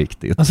hemma i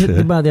riktigt. Alltså det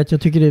är bara det att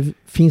jag tycker det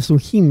finns så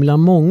himla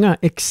många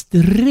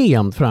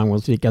extremt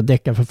framgångsrika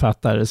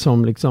deckarförfattare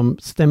som liksom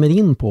stämmer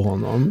in på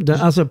honom.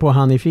 Alltså på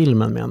han i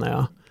filmen menar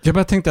jag. Jag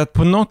bara tänkte att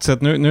på något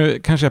sätt, nu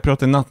kanske jag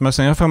pratar i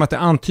nattmössan, jag har för mig att det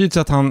antyds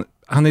att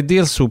han är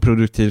dels så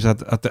produktiv så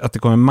att det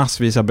kommer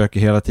massvis av böcker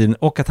hela tiden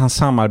och att han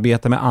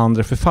samarbetar med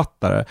andra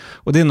författare.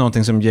 Och det är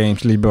någonting som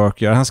James Lee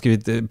Burke gör. Han har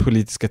skrivit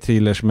politiska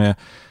thrillers med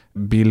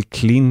Bill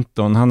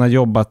Clinton. Han har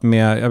jobbat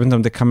med, jag vet inte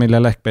om det är Camilla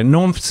Läckberg,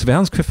 någon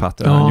svensk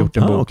författare har gjort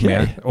en bok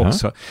med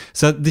också. Ja.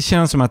 Så det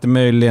känns som att det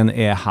möjligen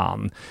är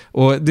han.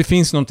 Och det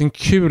finns någonting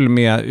kul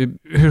med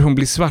hur hon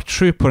blir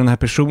svartsjuk på den här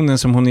personen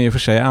som hon i och för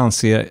sig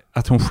anser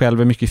att hon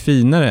själv är mycket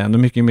finare än och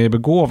mycket mer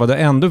begåvad. Och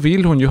ändå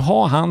vill hon ju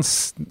ha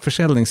hans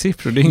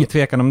försäljningssiffror. Det är inget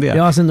tvekan om det.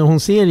 Ja, alltså när hon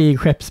ser i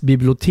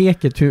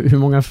skeppsbiblioteket hur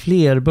många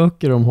fler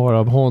böcker de har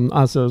av hon,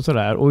 alltså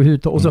sådär.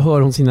 Och så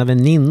hör hon sina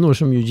väninnor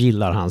som ju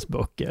gillar hans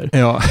böcker.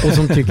 Ja. Och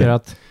som tycker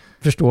att,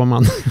 förstår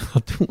man,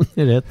 att hon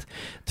är rätt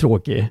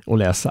tråkig att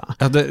läsa.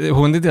 Ja,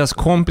 hon är deras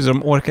kompis,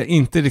 de orkar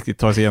inte riktigt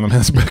ta sig igenom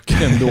hennes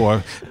böcker ändå,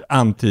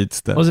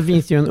 antyds det. Och så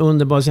finns det ju en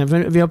underbar scen,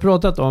 för vi har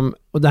pratat om,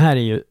 och det här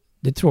är ju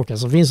det tråkiga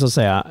som finns att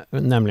säga,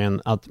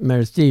 nämligen att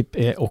Meryl Streep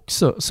är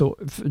också så,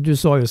 du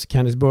sa ju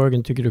Candice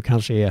Bergen tycker du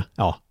kanske är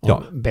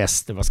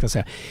bäst, vad ska jag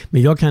säga.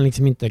 Men jag kan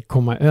liksom inte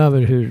komma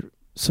över hur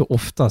så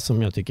ofta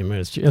som jag tycker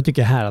Meryl Streep. Jag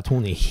tycker här att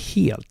hon är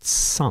helt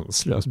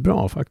sanslöst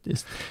bra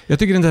faktiskt. Jag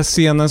tycker den där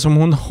scenen som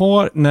hon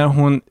har när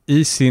hon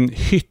i sin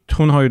hytt,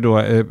 hon har ju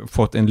då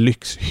fått en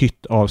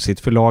lyxhytt av sitt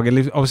förlag,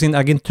 eller av sin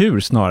agentur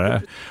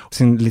snarare,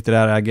 sin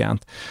litterära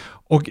agent.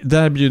 Och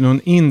där bjuder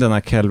hon in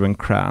denna Kelvin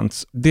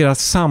Krantz. Deras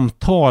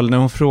samtal när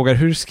hon frågar,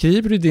 hur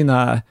skriver du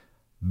dina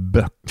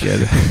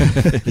böcker?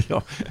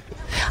 Ja.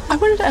 I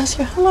wanted to ask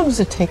you, how long does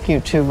it take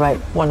you to write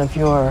one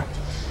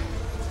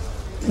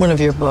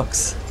of your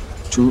books?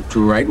 To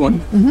write one?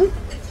 Mm-hmm.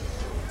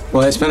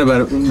 Well, I spent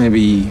about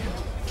maybe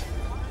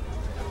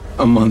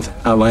a month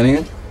outlining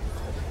it,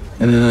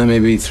 and then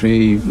maybe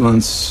 3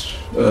 months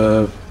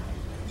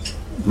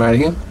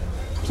writing it.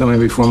 So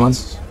maybe 4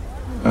 months.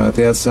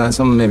 The outside,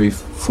 some maybe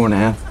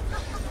 4.5.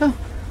 Oh.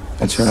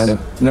 I try to.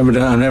 I've never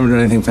done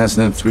anything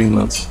faster than 3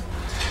 months.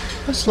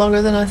 That's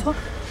longer than I thought.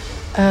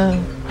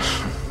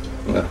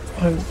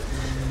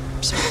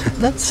 So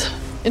that's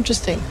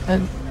interesting.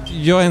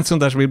 Jag är en sån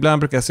där som ibland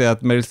brukar säga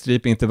att Meryl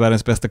Streep inte är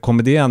världens bästa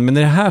komedian, men i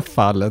det här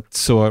fallet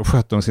så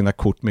skötte hon sina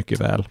kort mycket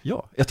väl.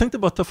 Ja, jag tänkte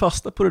bara ta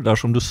fasta på det där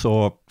som du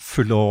sa,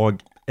 förlag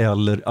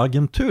eller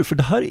agentur, för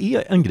det här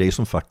är en grej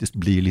som faktiskt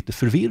blir lite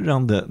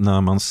förvirrande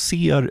när man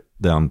ser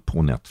den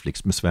på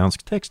Netflix med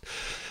svensk text.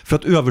 För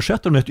att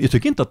översättaren, jag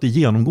tycker inte att det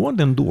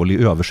genomgående en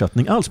dålig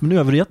översättning alls, men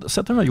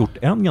översättaren har gjort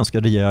en ganska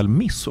rejäl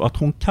miss, och att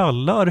hon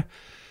kallar.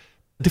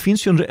 Det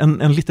finns ju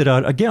en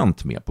litterär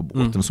agent med på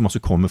båten som alltså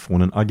kommer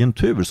från en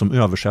agentur som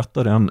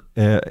översättaren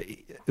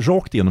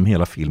rakt igenom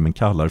hela filmen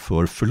kallar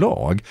för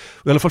förlag.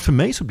 Och i alla fall för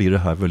mig så blir det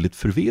här väldigt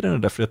förvirrande,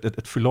 därför att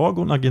ett förlag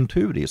och en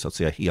agentur är så att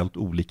säga helt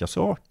olika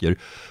saker.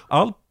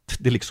 Allt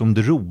det liksom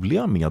det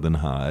roliga med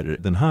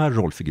den här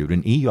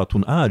rollfiguren är ju att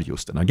hon är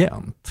just en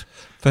agent.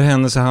 För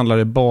henne så handlar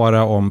det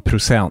bara om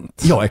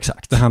procent. Ja,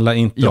 exakt. Det handlar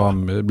inte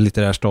om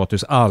litterär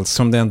status alls,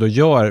 som det ändå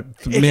gör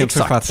med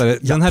författare.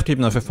 Ja. Den här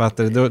typen av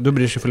författare, då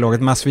bryr sig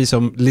förlaget massvis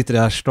om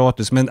litterär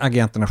status, men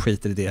agenterna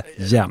skiter i det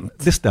jämt.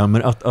 Det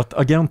stämmer att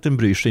agenten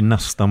bryr sig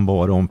nästan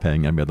bara om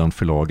pengar, medan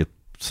förlaget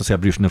så att säga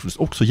bryr sig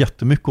också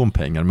jättemycket om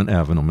pengar, men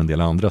även om en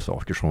del andra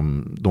saker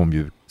som de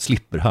ju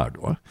slipper här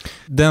då.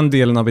 Den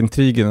delen av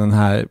intrigen, den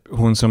här,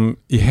 hon som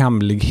i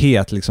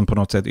hemlighet liksom på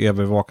något sätt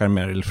övervakar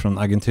Meryl från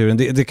agenturen,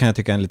 det kan jag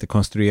tycka är en lite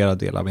konstruerad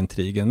del av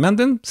intrigen, men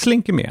den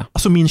slinker med.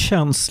 Alltså min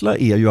känsla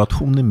är ju att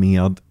hon är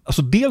med,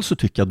 alltså dels så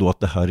tycker jag då att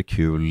det här är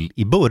kul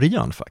i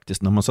början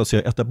faktiskt, när man så att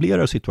säga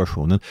etablerar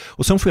situationen,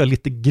 och sen får jag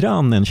lite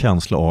grann en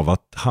känsla av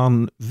att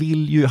han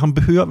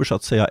behöver så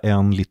att säga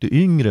en lite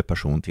yngre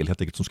person till,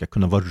 helt enkelt, som ska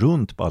kunna vara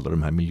runt på alla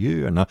de här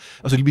miljöerna.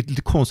 Alltså det blir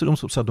lite konstigt om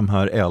så att de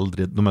här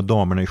äldre, de här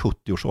damerna i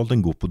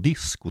 70-årsåldern går på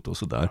diskot och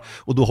sådär,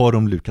 och då har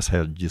de Lucas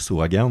Hedges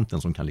och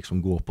agenten som kan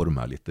liksom gå på de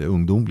här lite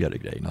ungdomligare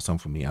grejerna, som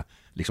får med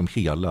liksom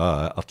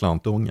hela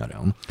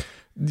Atlantångaren.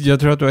 Jag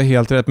tror att du har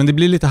helt rätt, men det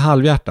blir lite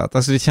halvhjärtat.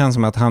 Alltså det känns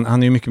som att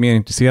han är mycket mer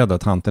intresserad av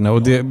tanterna,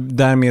 och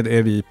därmed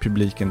är vi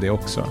publiken det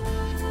också.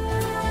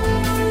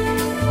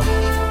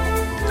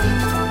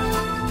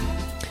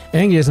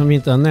 En grej som vi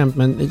inte har nämnt,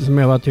 men som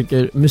jag bara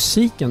tycker,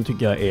 musiken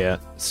tycker jag är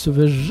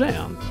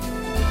suverän.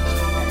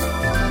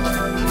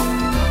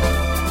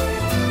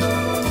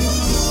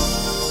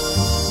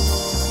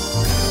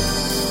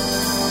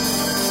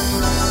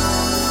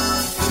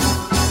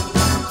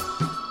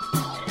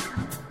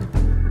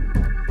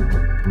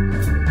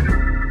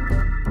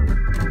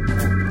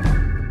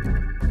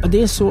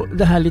 Det är så,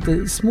 det här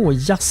lite små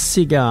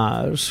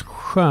jassiga,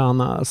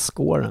 sköna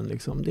scoren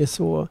liksom. Det är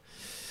så.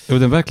 Jo,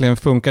 den verkligen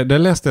funkar. Där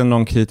läste jag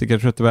någon kritiker,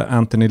 jag tror att det var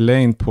Anthony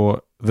Lane på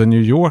The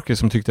New Yorker,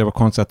 som tyckte det var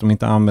konstigt att de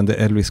inte använde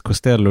Elvis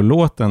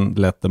Costello-låten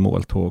Let the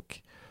Mall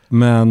Talk.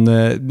 Men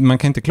man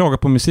kan inte klaga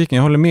på musiken,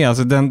 jag håller med.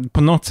 Alltså den,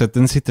 på något sätt,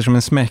 den sitter som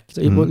en smäck.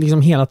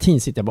 Liksom hela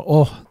tiden sitter jag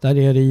bara, där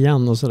är det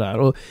igen och sådär.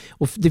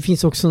 Och det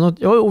finns också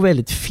något, och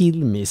väldigt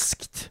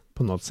filmiskt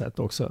på något sätt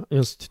också,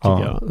 just tycker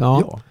jag.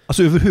 Ja.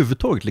 Alltså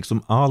överhuvudtaget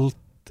liksom allt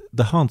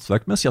det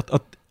hantverkmässiga.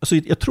 Alltså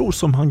jag tror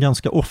som han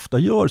ganska ofta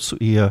gör, så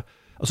är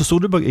Alltså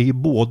Soderbergh är ju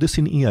både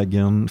sin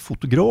egen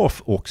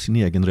fotograf och sin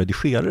egen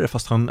redigerare,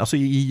 fast han, alltså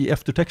i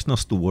eftertexterna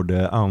står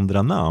det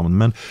andra namn.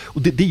 Men,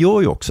 och det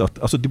gör ju också att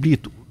alltså det blir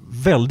ett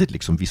väldigt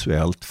liksom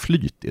visuellt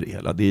flyt i det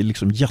hela. Det är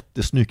liksom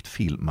jättesnyggt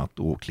filmat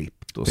och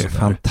klippt. Och det är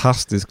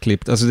fantastiskt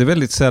klippt. Alltså det är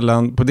väldigt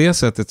sällan, på det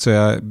sättet så är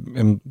jag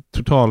en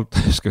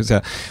totalt, ska vi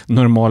säga,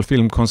 normal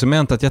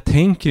filmkonsument, att jag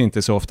tänker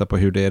inte så ofta på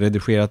hur det är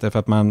redigerat, därför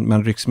att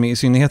man rycks med, i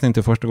synnerhet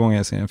inte första gången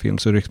jag ser en film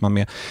så rycks man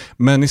med.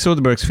 Men i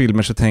Soderberghs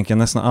filmer så tänker jag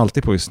nästan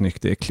alltid på hur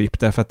snyggt det är klippt,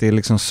 därför att det är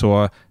liksom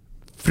så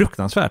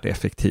fruktansvärt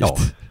effektivt. Ja.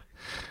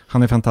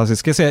 Han är fantastisk.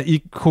 Ska jag säga, i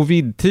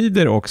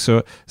covid-tider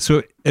också så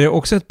är det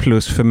också ett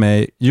plus för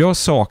mig. Jag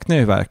saknar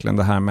ju verkligen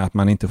det här med att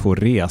man inte får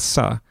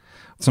resa.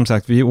 Som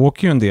sagt, vi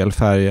åker ju en del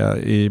färja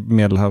i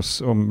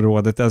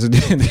Medelhavsområdet. Alltså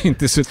det är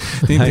inte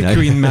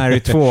Queen Mary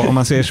 2 om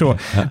man säger så.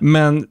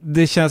 Men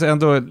det känns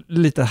ändå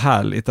lite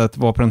härligt att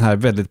vara på den här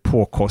väldigt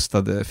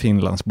påkostade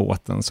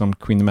Finlandsbåten som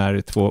Queen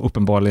Mary 2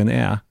 uppenbarligen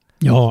är.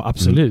 Ja,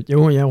 absolut.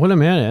 Jo, jag håller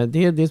med dig.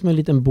 Det är det som en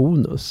liten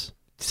bonus.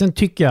 Sen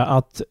tycker jag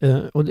att,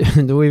 och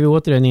då är vi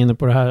återigen inne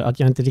på det här att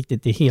jag inte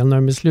riktigt är helt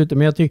nöjd med slutet,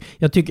 men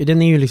jag tycker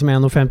den är ju liksom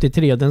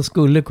 1,53, den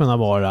skulle kunna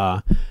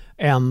vara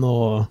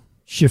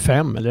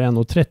 1,25 eller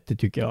 1,30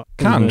 tycker jag.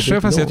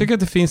 Kanske, fast jag tycker att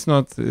det finns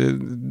något,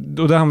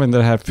 och då använder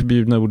det här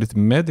förbjudna ordet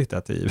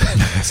meditativ.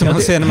 Som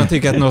man säger när man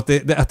tycker att något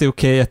att det är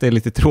okej, att det är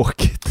lite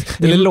tråkigt.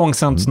 Eller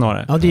långsamt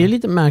snarare. Ja, det är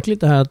lite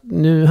märkligt det här att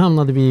nu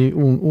hamnade vi i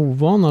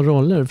ovana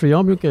roller, för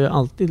jag brukar ju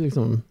alltid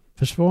liksom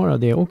försvara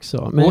det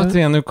också. Men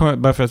återigen, nu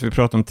bara för att vi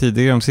pratade om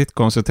tidigare om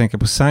sitcoms, så tänker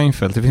jag på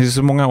Seinfeld. Det finns ju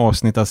så många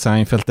avsnitt av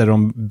Seinfeld där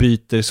de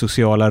byter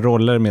sociala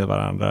roller med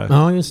varandra.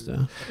 Ja, just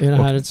det. Är det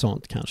här ett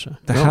sånt kanske?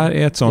 Det här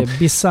är ett sånt. Det är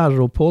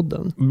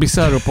Bizarro-podden.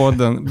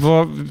 Bizarro-podden.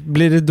 Vad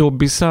blir det då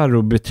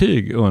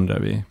Bizarro-betyg, undrar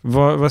vi?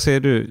 Vad säger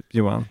du,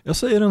 Johan? Jag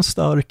säger en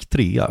stark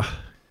 3.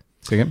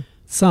 Säger?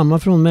 Samma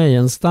från mig,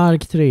 en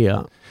stark 3.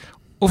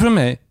 Och från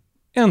mig,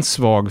 en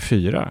svag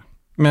 4.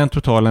 Men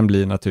totalen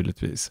blir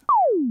naturligtvis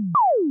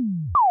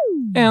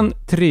en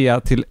 3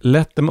 till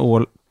Let Them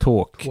All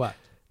Talk. What?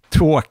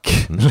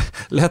 Talk.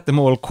 Let Them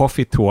All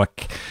Coffee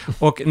Talk.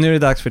 Och nu är det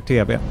dags för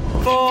TV. 4,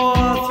 3,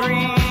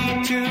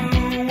 2,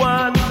 1.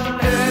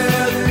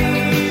 Earth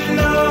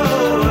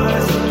below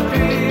us,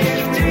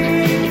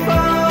 drifting,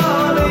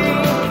 falling,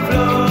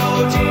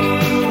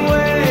 floating,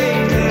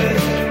 weighted,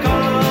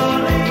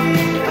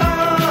 calling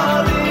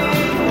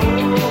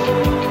home.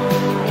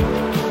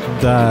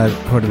 Där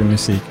hörde vi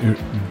musik ur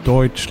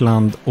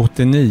Deutschland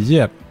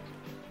 89.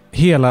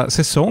 Hela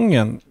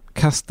säsongen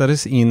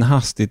kastades in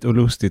hastigt och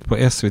lustigt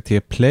på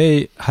SVT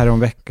Play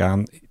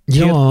häromveckan.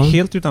 Ja.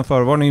 Helt utan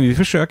förvarning. Vi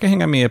försöker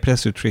hänga med i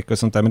pressutskick och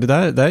sånt där, men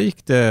det där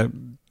gick det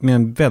med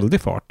en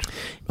väldig fart.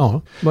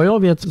 Ja, vad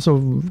jag vet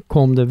så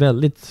kom det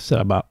väldigt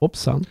sådär bara,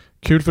 hoppsan.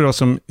 Kul för oss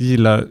som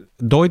gillar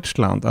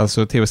Deutschland,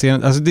 alltså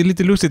tv-serien. Alltså det är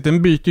lite lustigt,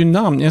 den byter ju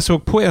namn. Jag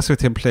såg på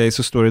SVT Play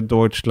så står det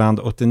Deutschland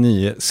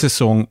 89,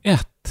 säsong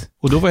 1.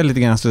 Och då var jag lite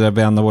grann så där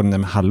vän av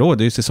ordningen, men hallå,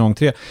 det är ju säsong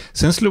 3.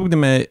 Sen slog det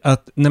mig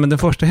att, nej men den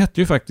första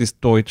hette ju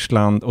faktiskt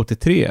Deutschland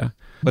 83.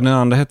 Och den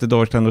andra hette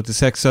Deutschland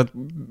 86. Så att,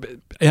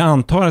 jag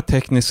antar att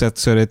tekniskt sett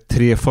så är det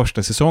 3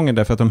 första säsonger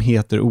därför att de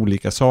heter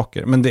olika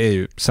saker. Men det är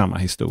ju samma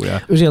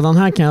historia. Redan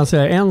här kan jag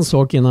säga en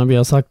sak innan vi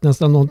har sagt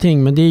nästan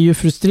någonting. Men det är ju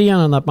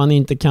frustrerande att man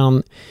inte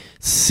kan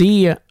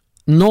se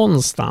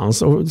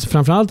någonstans, och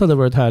framförallt hade det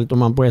varit härligt om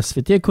man på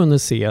SVT kunde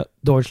se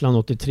Deutschland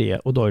 83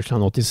 och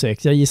Deutschland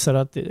 86. Jag gissar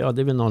att det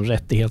är väl någon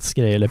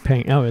rättighetsgrej eller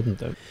pengar, jag vet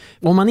inte.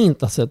 Om man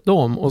inte har sett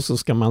dem och så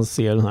ska man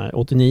se den här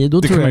 89,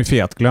 då det tror kan man ju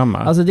fetglömma.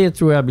 Alltså det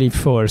tror jag blir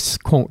för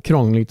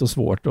krångligt och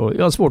svårt, och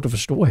jag har svårt att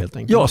förstå helt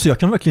enkelt. Ja, så jag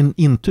kan verkligen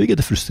intyga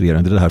det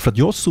frustrerande det här, för att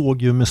jag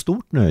såg ju med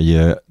stort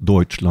nöje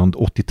Deutschland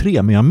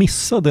 83, men jag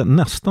missade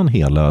nästan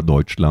hela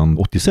Deutschland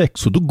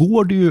 86, så då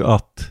går det ju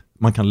att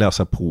man kan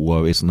läsa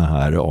på i såna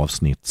här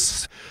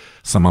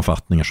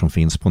avsnittssammanfattningar som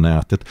finns på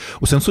nätet.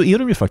 Och sen så är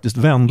de ju faktiskt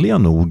vänliga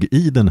nog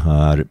i den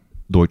här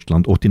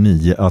Deutschland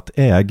 89 att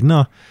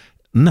ägna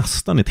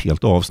nästan ett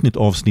helt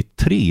avsnitt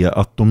 3,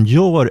 att de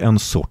gör en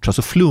sorts,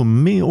 alltså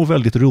flummig och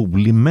väldigt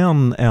rolig,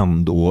 men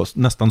ändå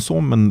nästan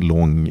som en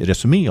lång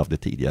resumé av det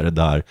tidigare,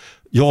 där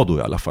jag då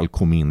i alla fall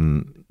kom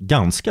in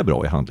ganska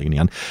bra i handlingen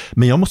igen.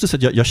 Men jag måste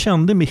säga att jag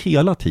kände mig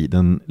hela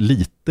tiden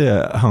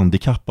lite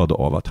handikappad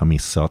av att ha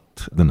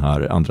missat den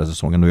här andra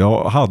säsongen. Och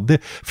jag hade,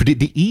 för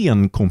det är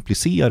en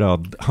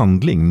komplicerad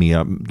handling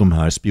med de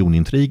här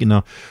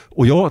spionintrigerna.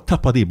 Och jag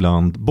tappade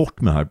ibland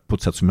bort mig här på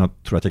ett sätt som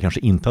jag tror att jag kanske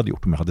inte hade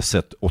gjort om jag hade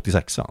sett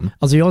 86an.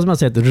 Alltså jag som har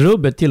sett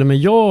rubbet, till och med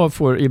jag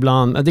får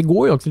ibland, det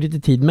går ju också lite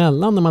tid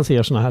mellan när man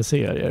ser såna här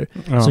serier.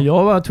 Ja. Så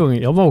jag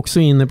var också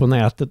inne på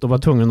nätet och var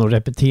tvungen att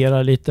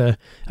repetera lite,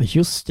 ja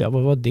just ja,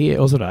 vad var det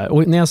och sådär.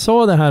 Och när jag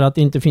sa det här att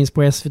det inte finns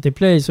på SVT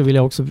Play, så vill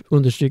jag också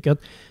understryka att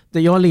det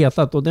jag har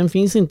letat, och den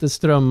finns inte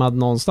strömmad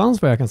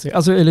någonstans vad jag kan se.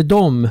 Alltså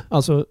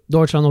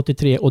Deutschland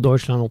 83 och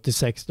Deutschland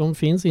 86, de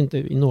finns inte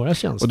i några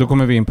tjänster. Och då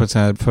kommer vi in på ett så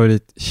här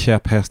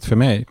favoritkäpphäst för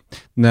mig,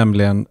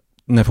 nämligen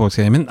när folk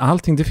säger, men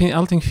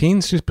allting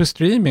finns ju på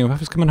streaming,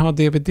 varför ska man ha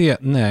DVD?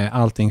 Nej,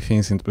 allting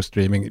finns inte på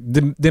streaming.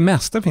 Det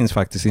mesta finns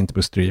faktiskt inte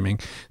på streaming.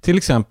 Till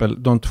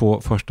exempel de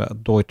 2 första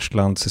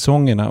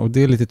Deutschland-säsongerna, och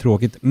det är lite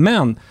tråkigt.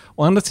 Men,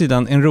 å andra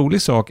sidan, en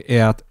rolig sak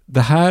är att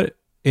det här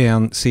är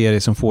en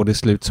serie som får det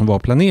slut som var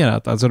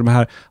planerat. Alltså de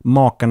här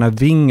makarna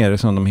Winger,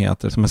 som de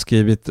heter, som har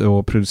skrivit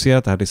och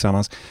producerat det här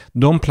tillsammans,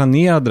 de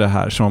planerade det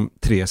här som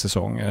 3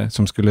 säsonger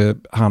som skulle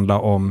handla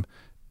om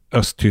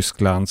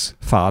Östtysklands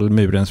fall,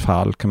 murens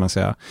fall kan man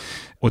säga,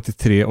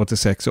 83,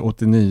 86 och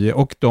 89,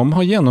 och de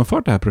har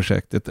genomfört det här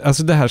projektet.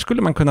 Alltså det här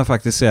skulle man kunna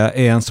faktiskt säga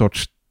är en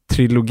sorts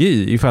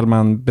trilogi, ifall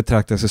man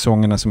betraktar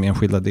säsongerna som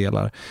enskilda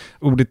delar.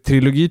 Ordet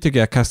trilogi tycker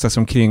jag kastas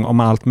omkring om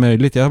allt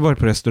möjligt. Jag har varit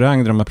på restaurang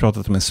där de har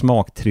pratat om en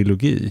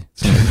smaktrilogi.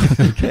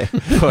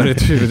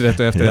 Förrätt, huvudrätt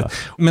och efterrätt.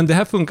 Ja. Men det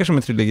här funkar som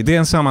en trilogi. Det är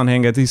en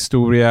sammanhängande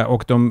historia,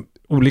 och de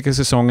olika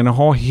säsongerna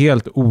har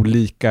helt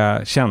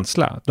olika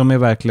känsla. De är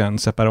verkligen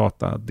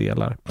separata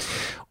delar.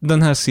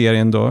 Den här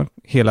serien då,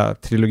 hela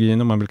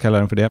trilogin om man vill kalla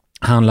den för det,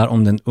 handlar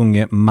om den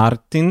unge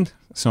Martin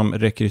som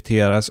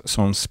rekryteras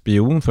som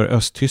spion för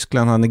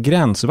Östtyskland. Han är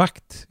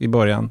gränsvakt i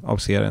början av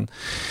serien.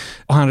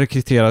 Och han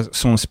rekryteras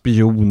som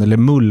spion, eller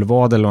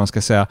mullvad eller vad man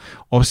ska säga,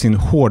 av sin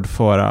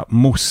hårdföra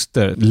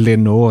moster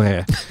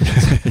Lenore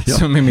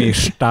som är med i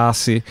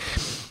Stasi.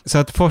 Så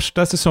att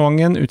första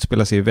säsongen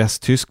utspelar sig i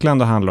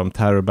Västtyskland och handlar om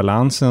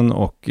terrorbalansen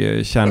och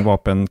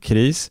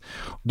kärnvapenkris.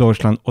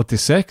 Deutschland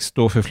 86,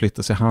 då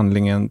förflyttar sig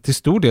handlingen till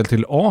stor del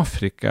till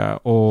Afrika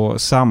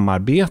och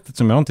samarbetet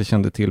som jag inte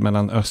kände till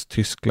mellan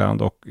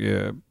Östtyskland och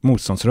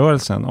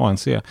motståndsrörelsen,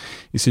 ANC,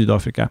 i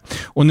Sydafrika.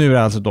 Och nu är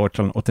det alltså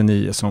Deutschland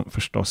 89 som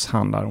förstås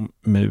handlar om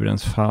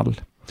murens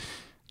fall.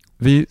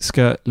 Vi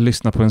ska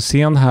lyssna på en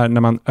scen här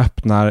när man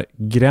öppnar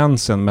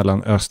gränsen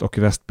mellan Öst- och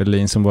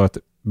Västberlin, som var ett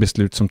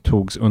beslut som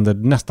togs under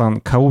nästan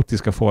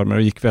kaotiska former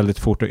och gick väldigt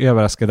fort och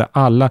överraskade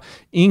alla,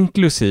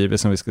 inklusive,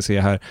 som vi ska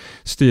se här,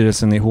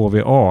 styrelsen i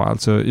HVA,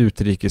 alltså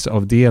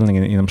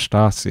utrikesavdelningen inom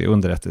Stasi,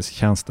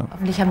 underrättelsetjänsten.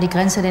 Hoffentlich haben die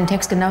Grenzer den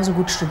Text genauso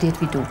gut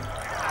studiert wie du.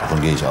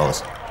 Davon gehe ich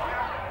aus.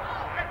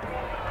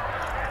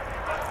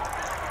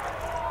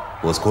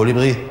 Wo ist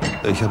Kolibri?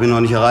 Ich habe ihn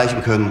noch nicht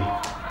erreichen können.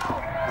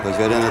 Aber ich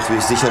werde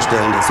natürlich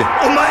sicherstellen, dass wir...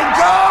 Oh mein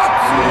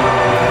Gott!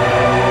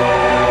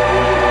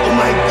 Oh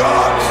mein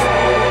Gott!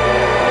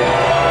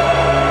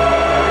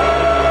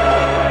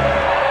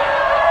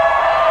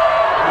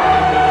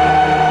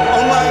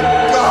 Oh mein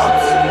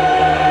Gott!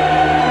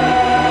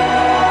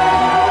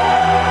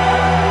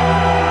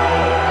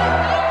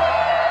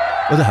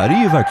 Och det här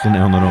är ju verkligen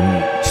en av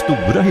de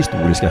stora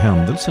historiska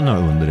händelserna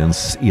under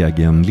ens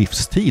egen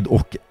livstid,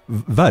 och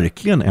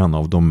verkligen en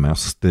av de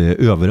mest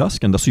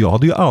överraskande. Så jag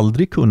hade ju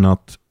aldrig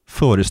kunnat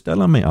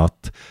föreställa mig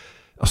att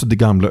alltså det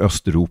gamla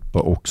Östeuropa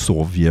och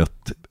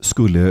Sovjet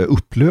skulle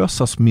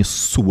upplösas med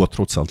så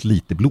trots allt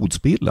lite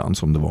blodspillan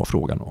som det var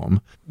frågan om.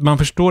 Man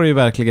förstår ju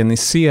verkligen i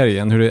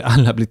serien hur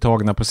alla blir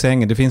tagna på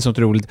sängen. Det finns något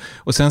roligt.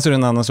 Och sen så är det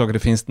en annan sak, det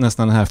finns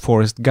nästan den här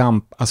Forrest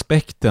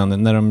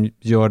Gump-aspekten när de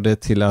gör det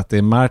till att det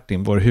är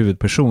Martin, vår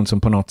huvudperson,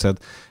 som på något sätt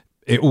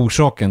är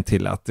orsaken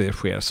till att det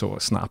sker så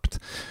snabbt.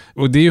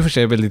 Och det är ju för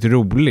sig väldigt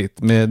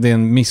roligt, med det är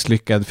en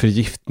misslyckad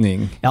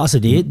förgiftning. Ja, alltså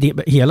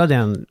hela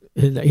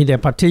i det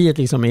partiet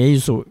liksom är ju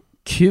så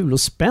kul och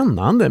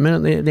spännande,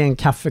 men det är en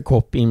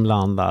kaffekopp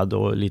inblandad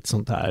och lite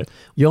sånt här.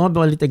 Jag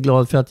var lite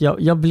glad för att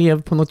jag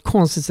blev på något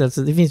konstigt sätt,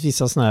 så det finns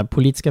vissa såna här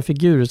politiska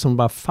figurer som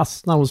bara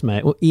fastnar hos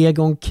mig, och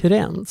Egon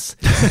Krenz.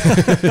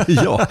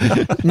 Ja.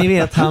 Ni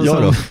vet han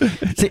som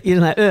i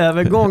den här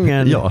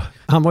övergången, ja.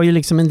 Han var ju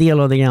liksom en del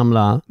av det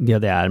gamla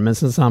DDR, men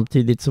sen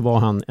samtidigt så var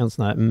han en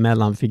sån här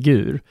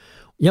mellanfigur.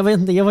 Jag vet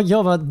inte,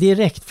 jag var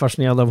direkt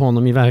fascinerad av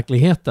honom i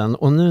verkligheten,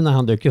 och nu när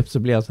han dök upp så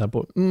blev jag så här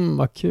på,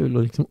 vad kul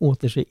att liksom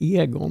återse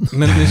Egon.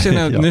 Men nu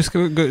känner jag, nu ska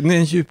vi gå ner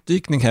en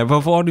djupdykning här.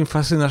 Vad var din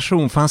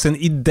fascination? Fanns en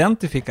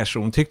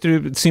identifikation? Tyckte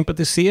du,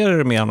 sympatiserar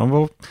du med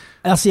honom?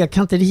 Alltså jag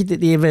kan inte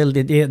riktigt, det är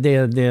väldigt, det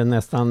är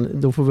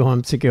nästan, då får vi ha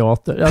en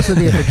psykiater. Alltså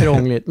det är för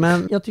krångligt,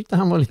 men jag tyckte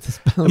han var lite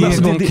spännande.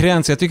 Egon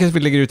Krenz, jag tycker att vi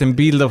lägger ut en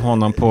bild av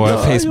honom på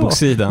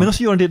Facebook-sidan. Men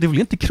alltså Göran, det är väl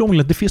inte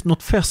krångligt, det finns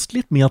något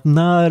festligt med att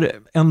när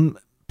en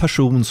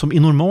person som i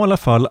normala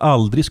fall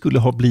aldrig skulle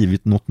ha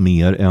blivit något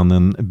mer än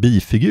en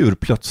bifigur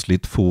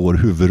plötsligt får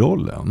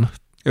huvudrollen.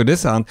 Ja, det är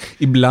sant.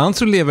 Ibland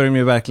så lever de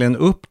ju verkligen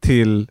upp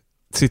till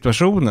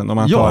situationen. Om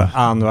man tar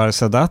Anwar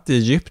Sadat i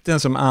Egypten,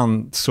 som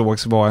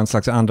ansågs vara en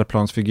slags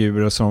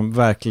andraplansfigur och som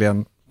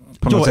verkligen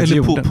på något sätt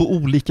eller på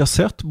olika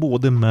sätt,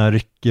 både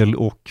Merkel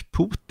och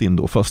Putin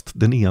då, fast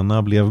den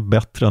ena blev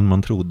bättre än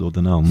man trodde och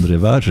den andra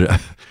värre.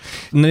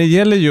 När det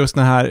gäller just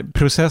den här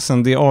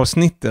processen, det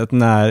avsnittet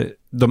när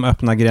de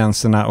öppnar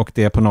gränserna och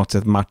det är på något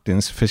sätt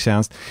Martins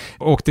förtjänst,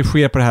 och det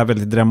sker på det här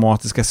väldigt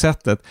dramatiska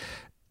sättet.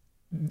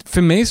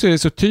 För mig så är det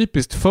så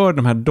typiskt för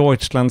de här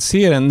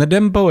Deutschland-serien. När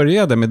den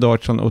började med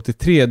Deutschland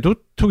 83, då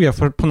tog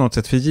jag på något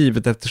sätt för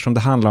givet, eftersom det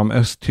handlar om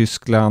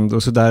Östtyskland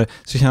och sådär,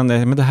 så kände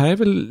jag, men det här är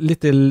väl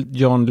lite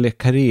John le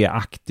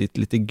Carré-aktigt,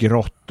 lite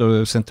grått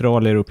och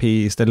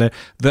centraleuropeiskt, eller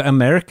The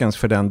Americans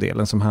för den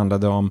delen, som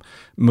handlade om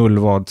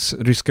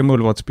ryska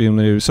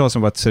mullvadsspioner i USA,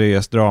 som var ett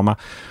seriöst drama.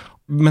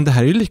 Men det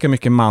här är ju lika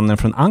mycket Mannen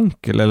från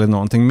Uncle eller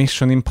någonting,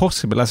 Mission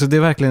Impossible. Alltså det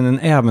är verkligen en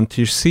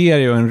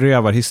äventyrsserie och en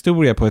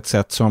rövarhistoria på ett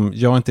sätt som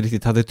jag inte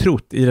riktigt hade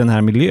trott i den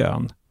här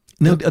miljön.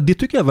 Nej, det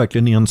tycker jag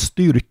verkligen är en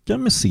styrka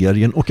med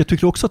serien, och jag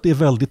tycker också att det är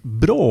väldigt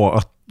bra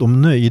att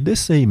de nöjde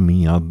sig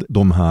med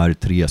de här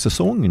 3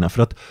 säsongerna,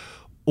 för att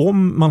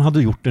om man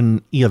hade gjort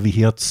en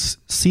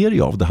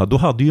evighetsserie av det här, då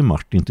hade ju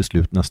Martin till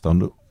slut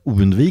nästan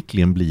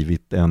oundvikligen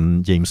blivit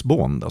en James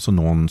Bond, alltså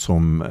någon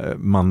som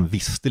man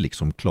visste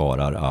liksom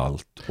klarar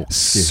allt. Och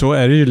så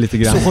är det ju lite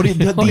grann. Så det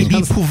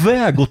är på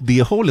väg åt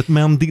det hållet,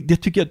 men det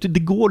tycker jag, det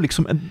går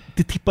liksom,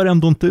 det tippar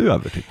ändå inte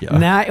över, tycker jag.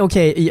 Nej,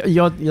 okej.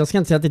 Jag ska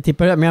inte säga att det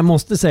tippar över, men jag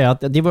måste säga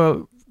att det var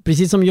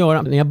precis som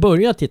Göran, när jag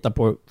började titta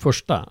på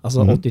första,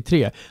 alltså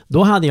 83,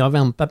 då hade jag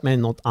väntat mig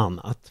något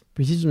annat.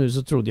 Precis som nu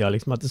så trodde jag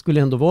liksom att det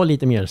skulle ändå vara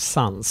lite mer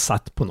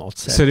sansat på något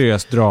sätt.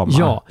 Seriöst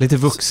drama, lite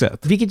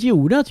vuxet. Vilket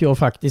gjorde att jag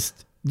faktiskt,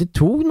 det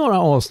tog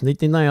några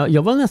avsnitt innan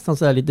jag var nästan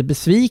så här lite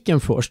besviken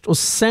först, och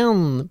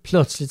sen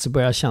plötsligt så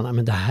började jag känna,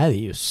 men det här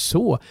är ju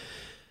så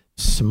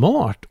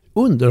smart,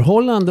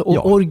 underhållande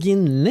och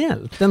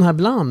originellt, den här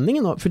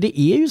blandningen av, för det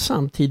är ju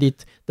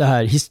samtidigt det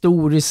här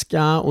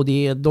historiska, och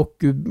det är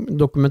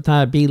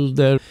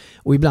dokumentärbilder,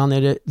 och ibland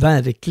är det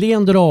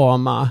verkligen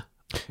drama.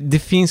 Det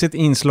finns ett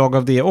inslag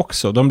av det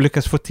också. De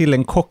lyckas få till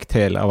en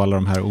cocktail av alla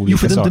de här olika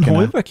sakerna. Den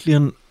har ju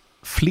verkligen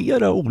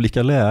flera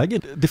olika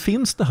lägen. Det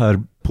finns det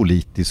här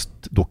politiskt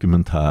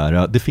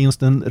dokumentära, det finns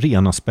den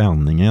rena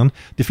spänningen,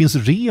 det finns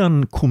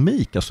ren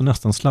komik, alltså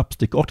nästan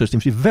slapstickartat, det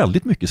finns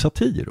väldigt mycket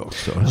satir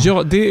också.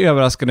 Ja, det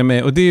överraskade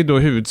mig, och det är då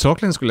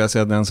huvudsakligen, skulle jag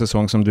säga, den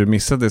säsong som du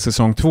missade.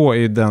 Säsong 2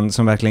 är den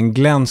som verkligen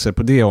glänser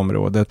på det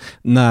området,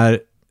 när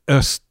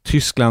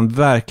Östtyskland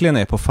verkligen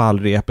är på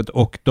fallrepet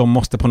och de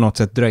måste på något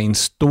sätt dra in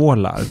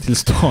stålar till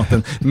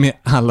staten med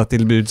alla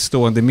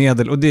tillbudstående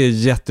medel, och det är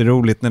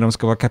jätteroligt när de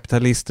ska vara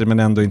kapitalister men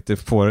ändå inte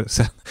får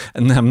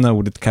nämna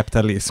ordet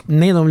kapitalism.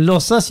 Nej, de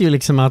låtsas ju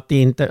liksom att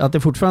det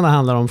fortfarande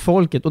handlar om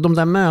folket, och de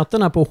där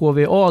mötena på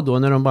HVA då,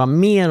 när de bara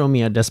mer och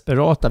mer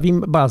desperata, vi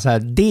bara så här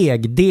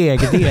deg, vi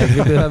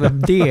behöver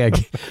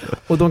deg,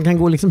 och de kan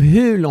gå liksom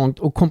hur långt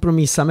och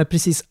kompromissa med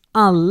precis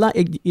alla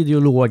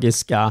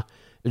ideologiska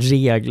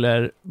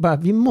regler. Bara,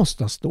 vi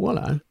måste ha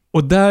stålar.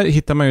 Och där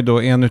hittar man ju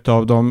då en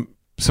utav dem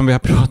som vi har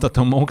pratat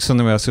om också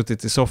när vi har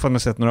suttit i soffan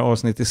och sett några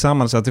avsnitt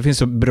tillsammans, så att det finns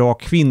så bra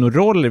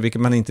kvinnoroller,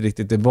 vilket man inte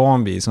riktigt är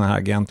van vid i sån här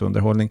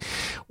agentunderhållning.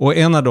 Och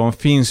en av dem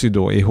finns ju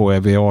då i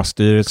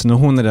HVA-styrelsen, och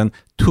hon är den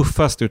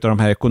tuffaste utav de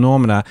här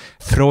ekonomerna,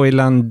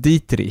 Fräulein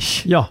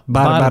Dietrich. Ja,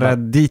 Barbara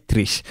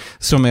Dietrich,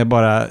 som är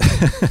bara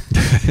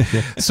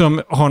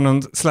som har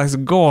någon slags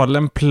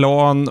galen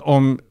plan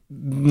om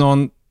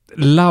någon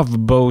Love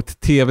Boat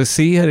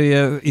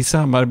tv-serie i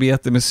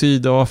samarbete med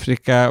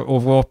Sydafrika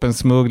och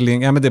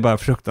vapensmuggling. Ja, men det är bara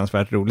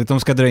fruktansvärt roligt. De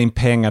ska dra in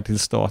pengar till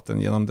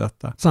staten genom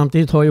detta.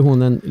 Samtidigt har ju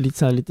hon en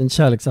liten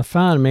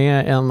kärleksaffär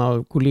med en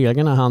av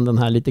kollegorna, han den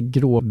här lite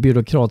grå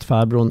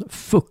byråkratfarbron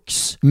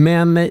Fuchs.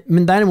 Men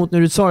däremot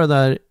när du sa det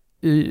där,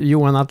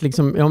 Johan, att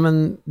liksom, ja,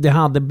 men det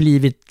hade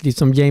blivit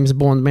liksom James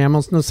Bond, men jag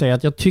måste nog säga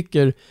att jag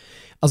tycker,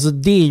 alltså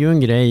det är ju en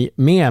grej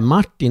med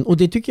Martin, och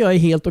det tycker jag är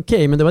helt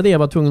okej, men det var det jag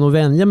var tvungen att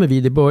vänja mig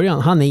vid i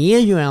början. Han är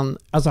ju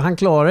han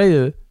klarar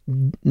ju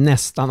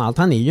nästan allt.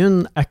 Han är ju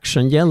en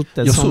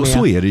actionhjälte. Ja,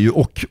 så är det ju.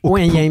 Och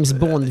en James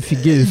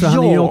Bond-figur, för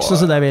han är ju också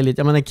sådär väldigt,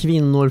 jag menar,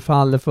 kvinnor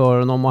faller för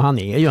honom, och han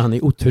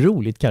är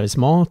otroligt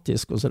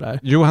karismatisk och sådär.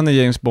 Jo, han är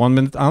James Bond,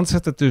 men ett annat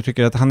sätt att du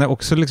tycker att han är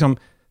också liksom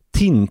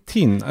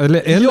Tintin,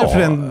 eller för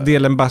en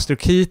delen Buster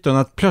Keaton,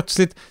 att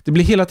plötsligt, det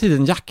blir hela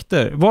tiden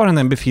jakter. Var han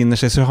än befinner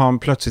sig så har han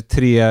plötsligt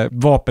 3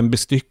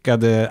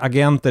 vapenbestyckade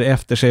agenter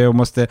efter sig och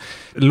måste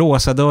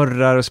låsa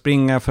dörrar och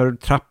springa för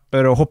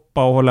trappor och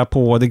hoppa och hålla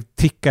på. Det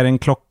tickar en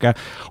klocka.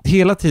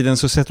 Hela tiden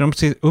så sätter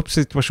de upp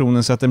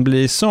situationen så att den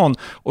blir sån.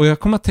 Och jag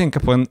kommer att tänka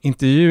på en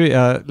intervju,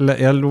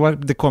 jag lovar,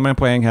 det kommer en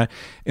poäng här,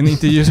 en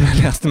intervju som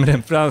jag läste med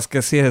den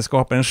franska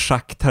serieskaparen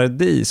Jacques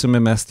Tardy, som är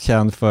mest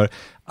känd för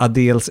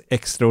Adels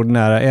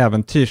extraordinära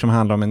äventyr, som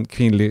handlar om en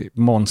kvinnlig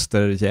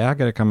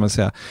monsterjägare, kan man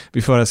säga,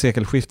 vid förra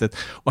sekelskiftet.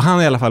 Och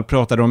han i alla fall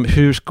pratade om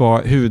hur ska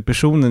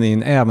huvudpersonen i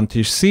en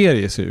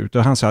äventyrsserie se ut.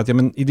 Och han sa att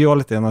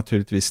idealet är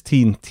naturligtvis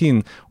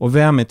Tintin. Och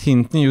vem är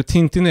Tintin? Jo,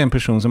 Tintin är en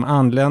person som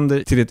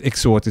anländer till ett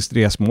exotiskt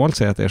resmål,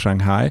 säg att det är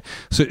Shanghai.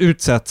 Så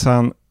utsätts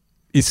han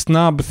i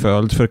snabb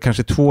följd för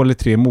kanske 2 eller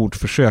 3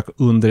 mordförsök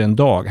under en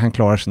dag. Han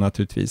klarar sig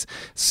naturligtvis.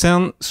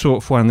 Sen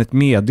så får han ett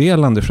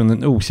meddelande från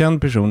en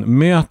okänd person.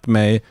 Möt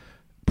mig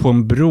på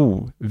en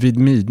bro vid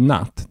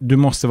midnatt. Du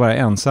måste vara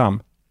ensam.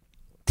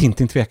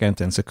 Tintin tvekar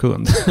inte en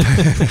sekund.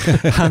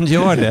 Han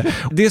gör det.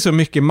 Det är så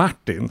mycket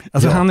Martin.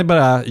 Alltså han är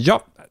bara,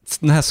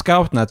 den här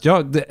scouten, att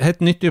det är ett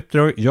nytt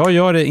uppdrag, jag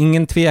gör det,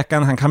 ingen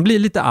tvekan. Han kan bli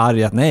lite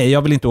arg att nej,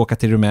 jag vill inte åka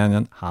till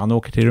Rumänien. Han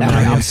åker till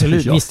Rumänien. Ja,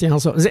 absolut, visst är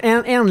han så.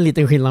 En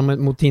liten skillnad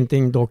mot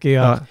Tintin dock är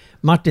att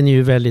Martin är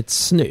ju väldigt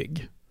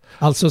snygg.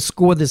 Alltså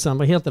skådisen,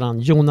 vad heter han?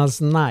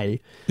 Jonas Nye.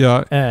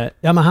 Ja.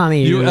 Men han är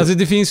ju... Jo, alltså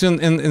det finns ju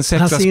en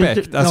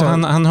sexaspekt. Alltså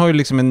han har ju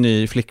liksom en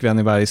ny flickvän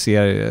i varje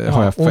serie,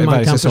 i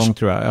varje säsong,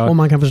 tror jag. Ja. Om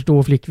man kan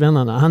förstå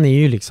flickvännerna. Han är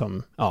ju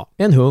liksom,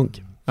 en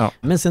hunk. Ja.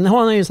 Men sen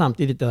har han ju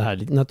samtidigt det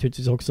här,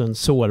 naturligtvis också en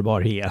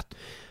sårbarhet.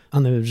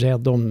 Han är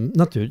rädd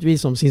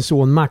naturligtvis om sin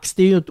son Max.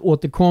 Det är ju ett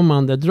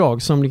återkommande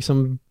drag som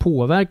liksom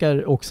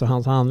påverkar också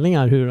hans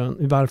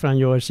handlingar, varför han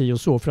gör sig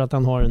och så, för att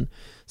han har en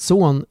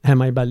son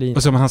hemma i Berlin.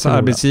 Och som hans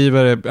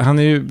arbetsgivare, han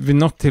är ju vid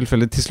något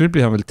tillfälle, till slut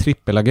blir han väl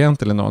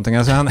trippelagent eller någonting.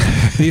 Alltså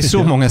det är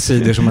så många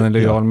sidor som han är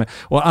lojal med.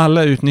 Och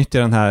alla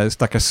utnyttjar den här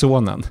stackars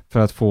sonen för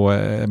att få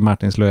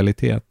Martins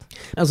lojalitet.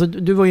 Alltså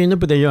du var ju inne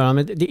på det, Göran,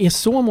 men det är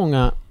så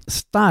många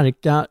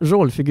starka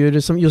rollfigurer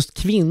som just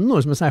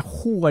kvinnor som är så här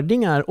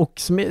hårdingar och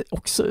som är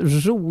också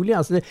roliga.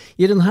 Alltså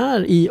i den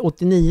här i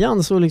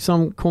 89an så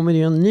liksom kommer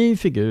det en ny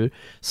figur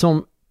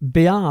som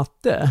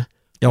Beate.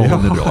 Ja,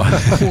 hon är bra.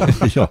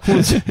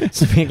 Hon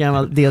som är en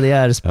gammal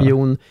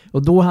DDR-spion.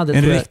 Och då hade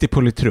en riktig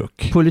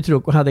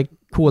politruk och hade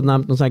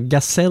kodnamn någon sån här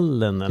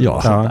Gazellen eller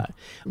något sånt där.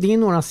 Det är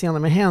några scener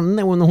med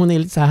henne och hon är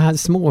lite så här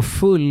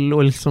småfull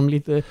och liksom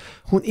lite,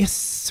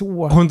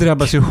 hon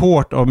drabbas ju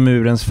hårt av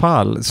murens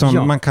fall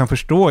som man kan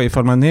förstå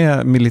ifall man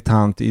är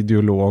militant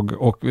ideolog,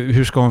 och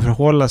hur ska hon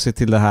förhålla sig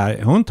till det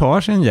här? Hon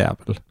tar sig en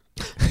jävel.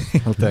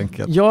 Helt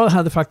enkelt. Jag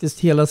hade faktiskt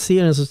hela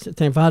serien så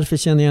tänkt, varför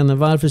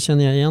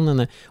känner jag igen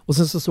henne? Och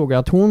sen så såg jag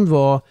att hon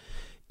var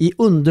i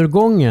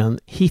Undergången,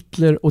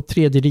 Hitler och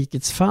Tredje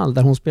rikets fall,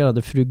 där hon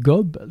spelade fru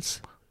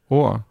Goebbels.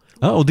 Ja,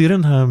 och det är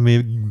den här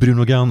med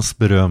Bruno Gans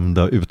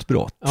berömda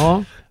utbrott.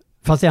 Ja,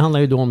 fast det handlar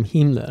ju då om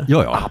Himmler.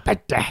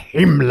 Bitte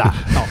Himmler.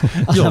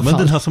 Ja, men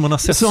den här som man har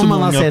sett så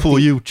många på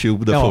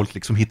YouTube där folk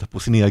liksom hittar på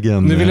sin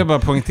egen... Nu vill jag bara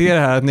poängtera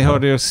här att ni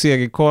hörde ju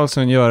C.G.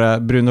 Karlsson göra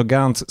Bruno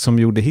Gans som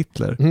gjorde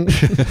Hitler.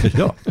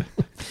 Ja.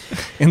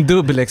 En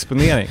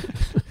dubbelexponering.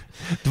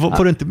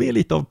 Var det inte med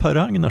lite av Per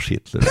Ragnars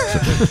Hitler också?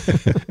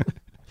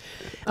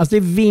 Alltså det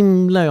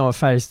vimlar av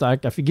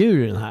färgstarka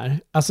figurer i den här.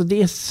 Alltså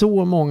det är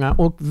så många,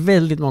 och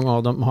väldigt många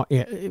av dem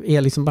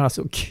är liksom bara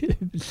så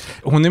kul.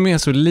 Hon är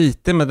med så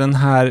lite med den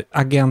här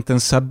agenten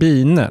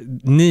Sabine,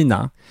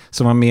 Nina,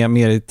 som var med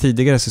mer i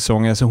tidigare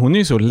säsonger. Alltså hon är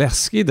ju så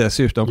läskig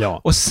dessutom.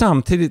 Ja. Och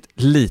samtidigt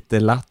lite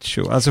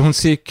lattjo. Alltså hon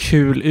ser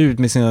kul ut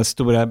med sina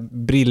stora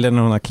briller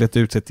när hon har klätt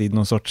ut sig till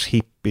någon sorts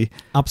hippie.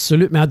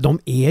 Absolut, men de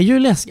är ju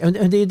läskiga.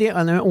 Det är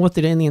det,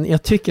 återigen,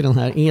 jag tycker den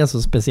här är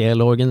så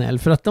speciell och originell,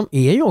 för att de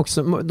är ju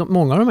också,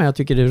 många av de här jag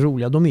tycker är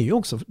roliga, de är ju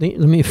också,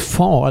 de är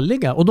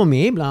farliga, och de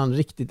är ibland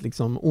riktigt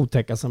liksom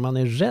otäcka så man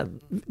är rädd.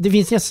 Det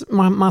finns,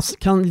 man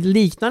kan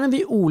likna den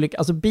vid olika,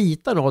 alltså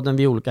bitar av den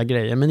vid olika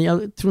grejer, men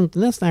jag tror inte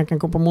nästan jag kan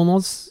komma på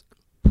någon,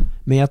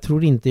 men jag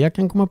tror inte jag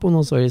kan komma på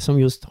någon serie som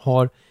just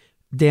har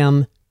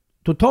den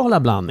totala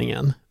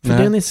blandningen, för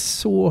den är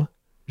så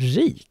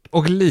rik.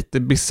 Och lite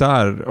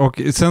bizarr.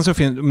 Och sen så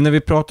när vi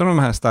pratar om de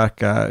här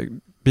starka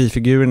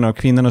bifigurerna och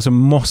kvinnorna, så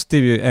måste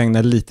vi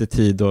ägna lite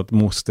tid åt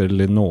moster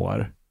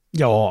Lenore.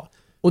 Ja,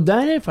 och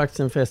där är det faktiskt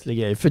en festlig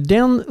grej. För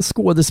den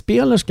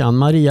skådespelerskan,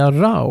 Maria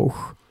Rauch,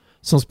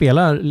 som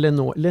spelar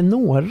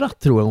Lenora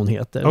tror jag hon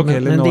heter. Okay,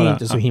 men det är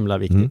inte så himla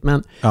viktigt.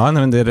 Men,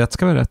 men det är rätt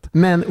ska vara rätt.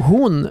 Men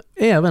hon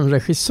är även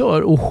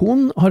regissör, och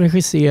hon har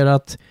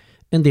regisserat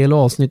en del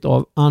avsnitt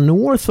av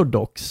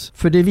Unorthodox.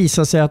 För det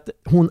visar sig att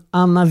hon,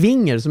 Anna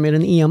Winger, som är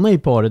den ena i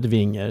paret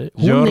Winger.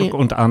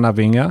 Anna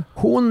Winger.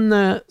 Hon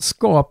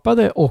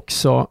skapade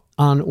också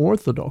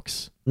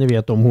Unorthodox. Ni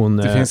vet om hon...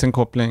 Det finns en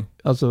koppling.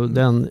 Alltså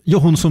den... Ja,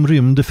 hon som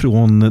rymde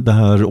från det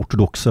här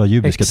ortodoxa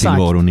judiska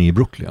tillvaron i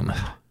Brooklyn.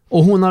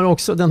 Och hon har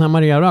också, den här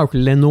Maria Rauch,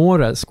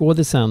 Lenore,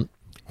 skådisen.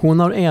 Hon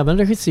har även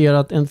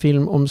regisserat en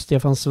film om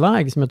Stefan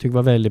Zweig som jag tycker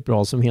var väldigt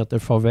bra, som heter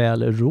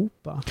Farväl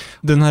Europa.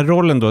 Den här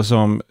rollen då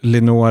som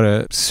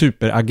Lenore,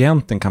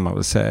 superagenten kan man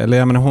väl säga. Eller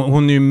jag menar,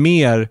 hon är ju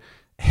mer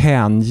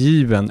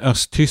hängiven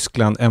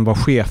Östtyskland än vad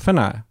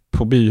cheferna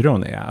på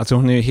byrån är. Alltså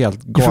hon är ju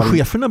helt galen. Ja, för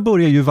cheferna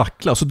börjar ju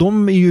vackla, så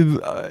de är ju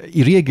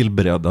i regel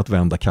beredda att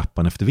vända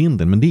kappan efter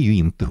vinden, men det är ju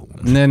inte hon.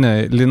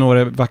 Nej,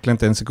 Lenore vacklar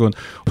inte en sekund.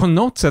 På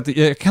något sätt,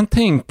 jag kan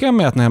tänka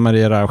mig att den här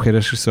Maria Rauch är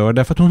regissör,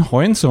 därför att hon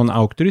har en sån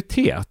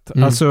auktoritet.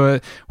 Alltså,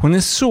 hon är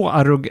så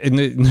arrogant,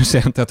 nu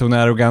säger jag inte att hon är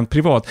arrogant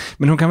privat,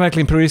 men hon kan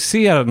verkligen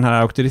projicera den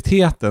här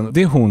auktoriteten.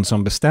 Det är hon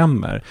som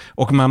bestämmer.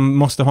 Och man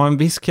måste ha en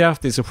viss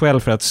kraft i sig själv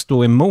för att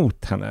stå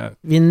emot henne.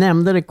 Vi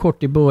nämnde det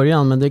kort i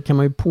början, men det kan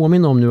man ju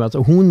påminna om nu. Alltså,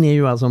 hon är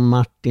ju alltså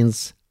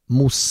Martins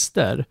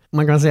moster.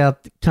 Man kan säga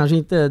att kanske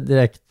inte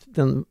direkt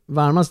den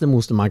varmaste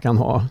moster man kan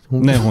ha.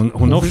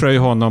 Hon offrar ju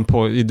honom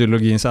på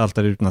ideologins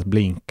altare utan att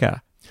blinka.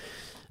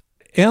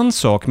 En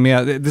sak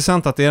med, det är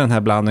sant att det är den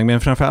här blandningen, men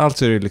framförallt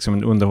så är det liksom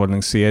en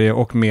underhållningsserie,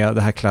 och med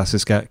det här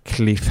klassiska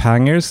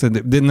cliffhangers.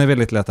 Det är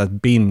väldigt lätt att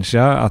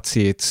bingea, att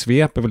se ett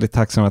svep. Jag är väldigt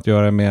tacksam att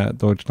göra med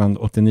Deutschland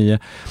 89.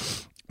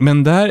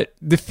 Men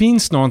det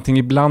finns någonting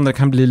ibland där det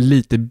kan bli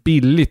lite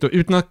billigt, och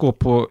utan att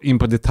gå in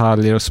på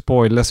detaljer och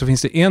spoiler, så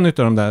finns det en av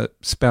de där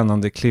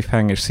spännande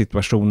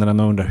cliffhangers-situationerna när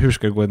man undrar hur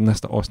ska det gå i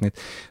nästa avsnitt,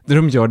 där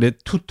de gör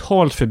det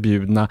totalt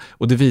förbjudna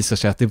och det visar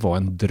sig att det var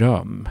en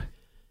dröm.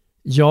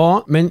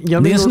 Ja, men det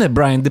är en sån där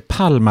Brian De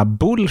Palma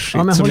bullshit.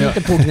 Ja, men håll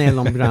inte på gnäll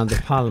om Brian De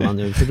Palma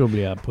nu, för då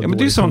blir jag på. Ja, men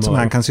det är ju sånt som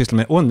han kan syssla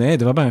med. Nej,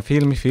 det var bara en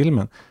film i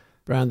filmen.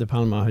 Brian De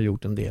Palma har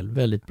gjort en del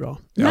väldigt bra.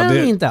 Ja,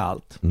 men inte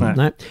allt.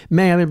 Nej.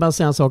 Men jag vill bara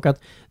säga en sak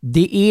att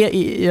det är,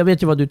 jag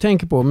vet ju vad du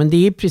tänker på, men det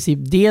är i princip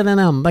det är den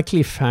enda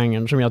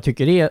cliffhangern som jag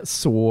tycker är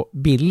så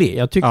billig.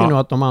 Jag tycker nog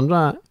att de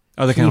andra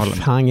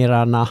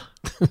cliffhangerarna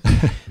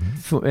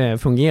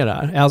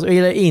fungerar. Alltså,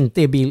 eller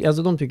inte är billig.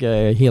 Alltså, de tycker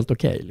jag är helt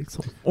okej.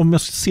 Liksom. Om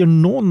jag ser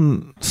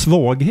någon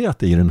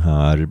svaghet i den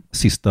här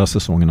sista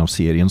säsongen av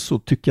serien så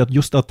tycker jag att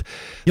just att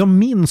jag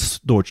minns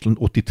Deutschland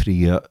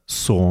 83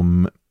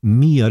 som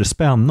mer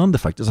spännande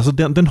faktiskt. Alltså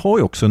den har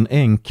ju också en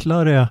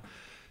enklare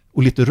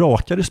och lite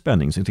rakare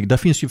spänning. Där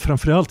finns ju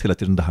framförallt hela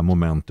tiden det här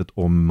momentet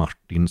om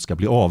Martin ska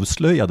bli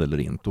avslöjad eller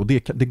inte. Och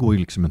det går ju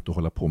liksom inte att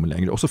hålla på med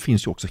längre. Och så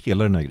finns ju också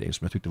hela den här grejen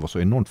som jag tyckte var så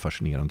enormt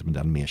fascinerande med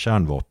den med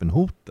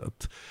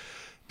kärnvapenhotet.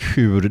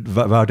 Hur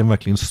världen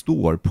verkligen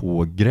står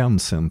på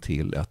gränsen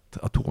till ett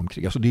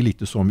atomkrig. Alltså det är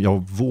lite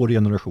som vår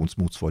generations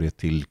motsvarighet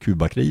till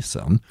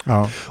Kubakrisen.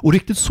 Ja. Och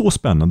riktigt så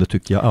spännande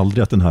tycker jag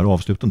aldrig att den här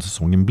avslutande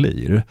säsongen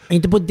blir.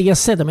 Inte på det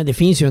sättet, men det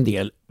finns ju en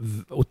del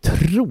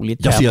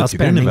otroligt täta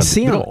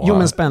spänningsscener. Jo,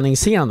 men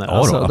spänningsscener. Ja,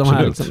 alltså, då, de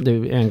här liksom, det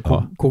är en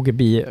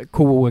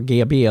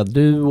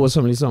KGB-duo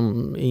som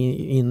liksom är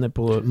inne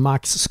på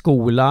Max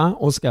skola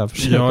och ska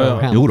försöka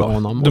hämta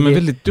honom. De är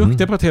väldigt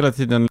duktiga på att hela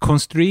tiden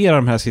konstruera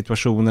de här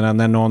situationerna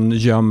när någon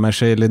gömmer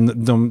sig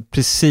eller de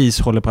precis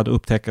håller på att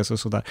upptäckas och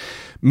sådär.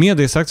 Med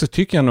det sagt så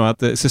tycker jag nog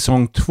att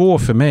säsong 2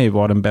 för mig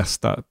var den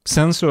bästa.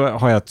 Sen så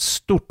har jag ett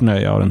stort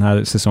nöje av den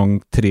här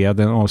säsong 3,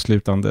 den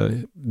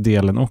avslutande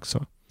delen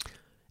också.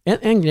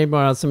 En grej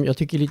bara som jag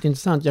tycker är lite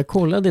intressant. Jag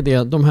kollade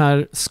det. De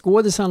här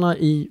skådisarna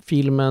i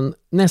filmen,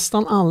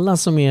 nästan alla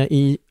som är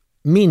i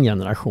min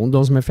generation,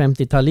 de som är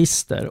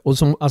 50-talister och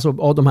som, alltså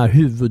av de här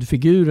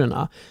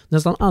huvudfigurerna,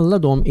 nästan alla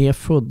de är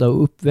födda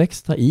och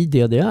uppväxta i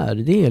DDR.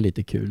 Det är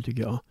lite kul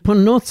tycker jag. På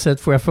något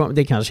sätt får jag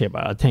det kanske jag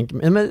bara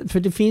tänker, men för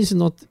det finns ju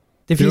något.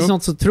 Det finns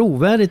något så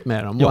trovärdigt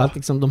med dem och att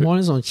liksom, de har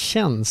en sån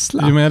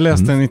känsla. Jo, men jag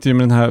läste en intervju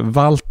med den här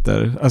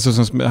Walter, alltså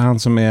han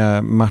som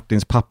är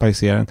Martins pappa i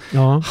serien.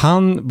 Ja.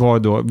 Han var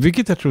då,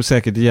 vilket jag tror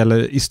säkert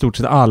gäller i stort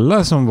sett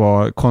alla som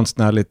var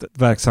konstnärligt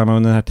verksamma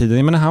under den här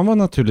tiden. Men han var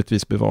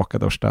naturligtvis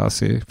bevakad av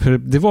Stasi, för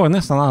det var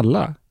nästan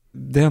alla.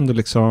 Det är ändå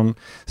liksom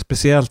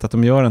speciellt att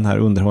de gör den här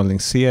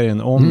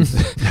underhållningsserien om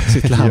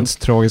sitt lands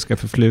tragiska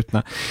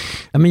förflutna.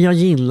 Ja, men jag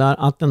gillar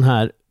att den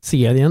här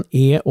serien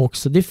är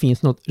också, det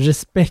finns något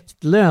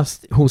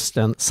respektlöst hos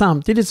den,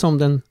 samtidigt som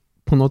den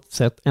på något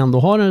sätt ändå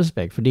har en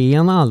respekt, för det är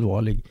en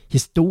allvarlig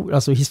historia,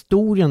 alltså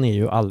historien är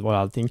ju allvar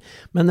allting,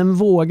 men den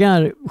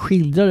vågar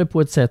skildra det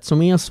på ett sätt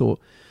som är så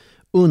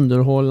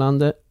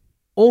underhållande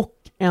och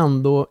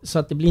ändå så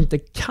att det blir inte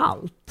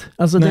kallt.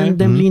 Alltså den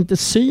blir inte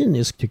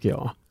cynisk tycker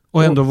jag.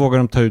 Och ändå vågar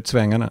de ta ut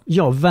svängarna.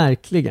 Ja,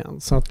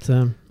 verkligen. Så att,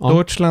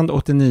 Deutschland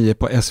 89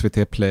 på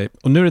SVT Play.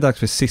 Och nu är det dags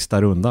för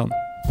sista rundan.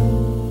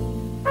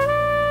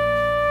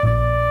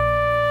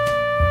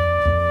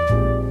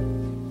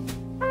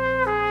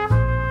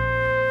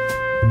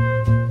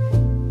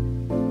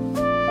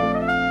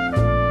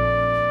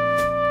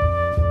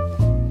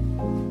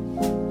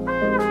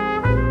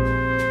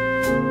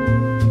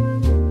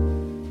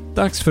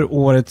 Dags för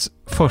årets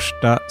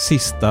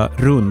sista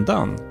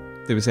rundan.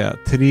 Det vill säga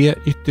 3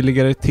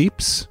 ytterligare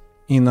tips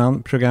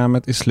innan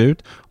programmet är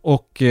slut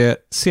och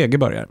seger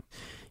börjar.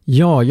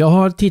 Ja, jag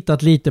har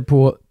tittat lite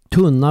på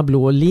Tunna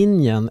blå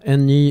linjen,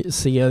 en ny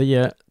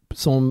serie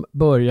som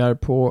börjar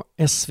på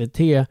SVT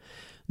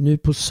nu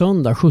på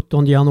söndag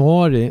 17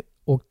 januari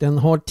och den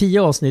har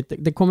 10 avsnitt.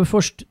 Det kommer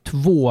först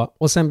 2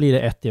 och sen blir det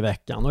 1 i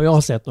veckan och jag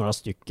har sett några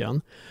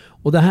stycken.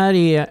 Och det här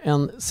är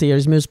en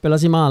serie som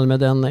utspelas i Malmö,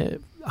 den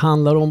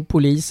handlar om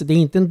polis. Det är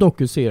inte en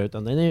dokuserie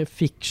utan den är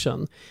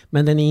fiction.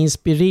 Men den är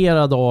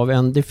inspirerad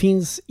av det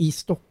finns i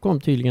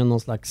Stockholm tydligen någon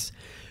slags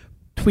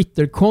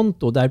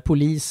Twitterkonto där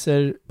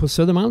poliser på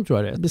Södermalm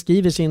tror jag det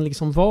beskriver sin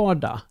liksom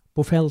vardag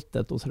på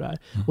fältet och sådär.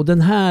 Och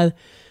den här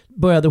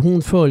började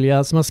hon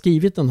följa som har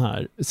skrivit den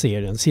här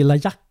serien, Silla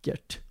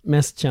Jackert.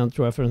 Mest känd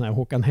tror jag för den här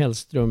Håkan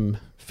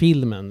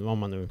Hellström-filmen, vad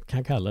man nu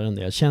kan kalla den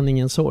där, Känn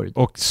ingen sorg.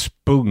 Och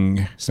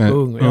Spung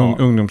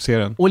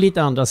ungdomsserien. Och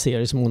lite andra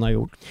serier som hon har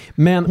gjort.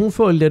 Men hon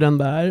följde den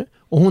där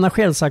och hon har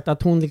själv sagt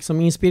att hon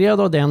liksom är inspirerad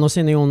av den och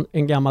sen är hon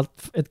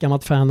ett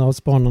gammalt fan av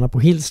Spanarna på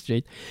Hill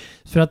Street.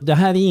 För att det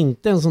här är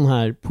inte en sån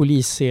här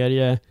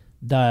polisserie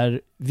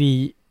där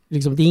vi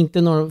liksom, det är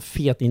inte någon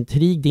fet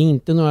intrig, det är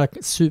inte några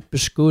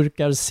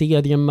superskurkar,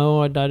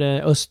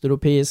 seriemördare,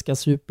 östeuropeiska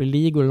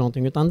superligor eller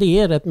någonting, utan det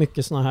är rätt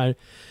mycket såna här,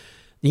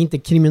 det är inte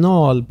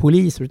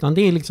kriminalpoliser utan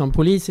det är liksom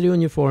poliser i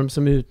uniform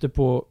som är ute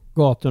på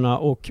gatorna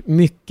och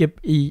mycket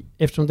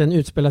eftersom den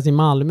utspelas i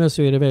Malmö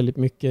så är det väldigt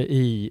mycket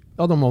i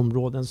de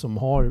områden som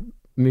har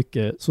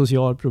mycket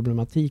social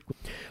problematik.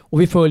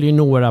 Och vi följer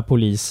några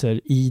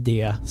poliser i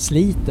det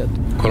slitet.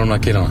 Kolla de här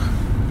killarna.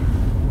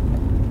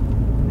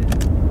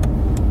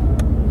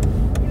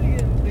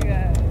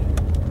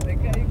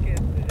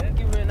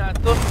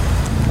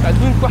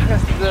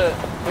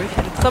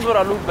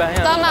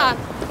 Stanna!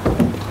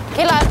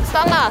 Killar,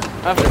 stanna!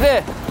 Varför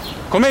det?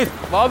 Kom hit!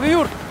 Vad har vi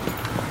gjort?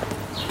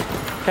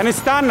 Kan ni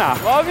stanna?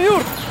 Vad har vi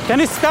gjort? Kan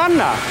ni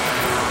stanna?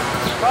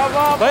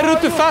 Vad är det du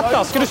inte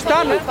fattar? Ska du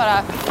stanna?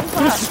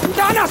 Ska du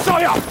stanna,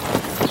 sa jag!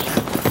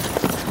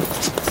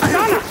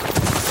 Stanna!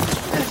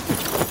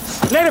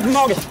 Lägg dig på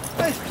magen!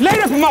 Lägg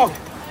dig på magen!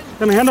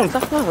 Nej, men händerna.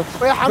 Vad sprang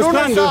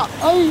du?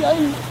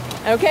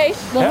 Okej?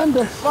 Vad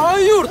hände? Vad har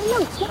jag gjort?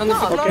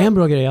 En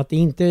bra grej är att det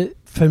inte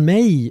för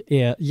mig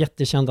är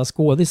jättekända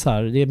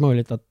skådisar. Det är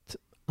möjligt att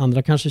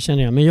andra kanske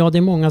känner igen. Men ja, det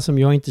är många som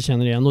jag inte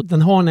känner igen. Och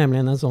den har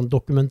nämligen en sån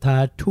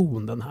dokumentär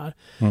ton, den här.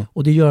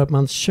 Och det gör att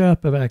man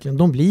köper verkligen.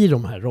 De blir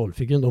de här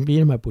rollfigurerna. De blir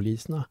de här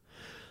poliserna.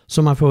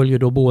 Som man följer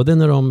då både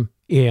när de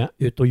är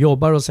ute och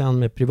jobbar och sen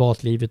med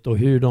privatlivet och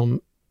hur de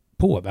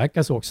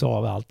påverkas också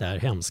av allt det här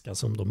hemska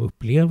som de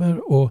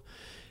upplever och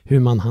hur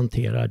man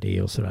hanterar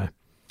det och sådär.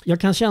 Jag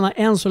kan känna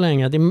än så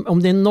länge,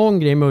 om det är någon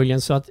grej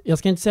möjligen, så att jag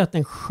ska inte säga att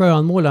den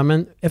skönmålar,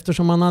 men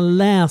eftersom man har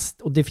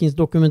läst och det finns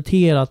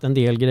dokumenterat en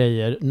del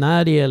grejer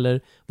när det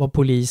gäller vad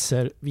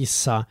poliser,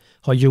 vissa,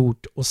 har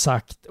gjort och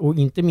sagt, och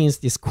inte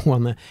minst i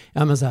Skåne,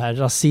 ja, men så här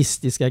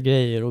rasistiska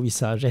grejer och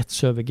vissa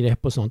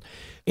rättsövergrepp och sånt.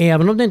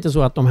 Även om det inte är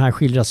så att de här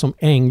skildras som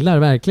änglar,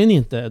 verkligen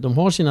inte. De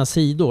har sina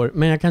sidor,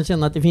 men jag kan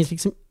känna att det finns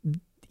liksom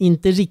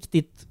inte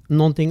riktigt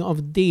någonting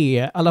av det,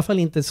 i alla fall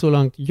inte så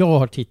långt jag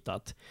har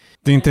tittat.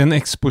 Det är inte en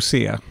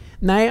exposé.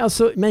 Nej,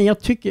 alltså, men jag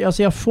tycker,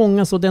 alltså jag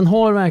fångas, och den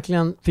har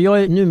verkligen, för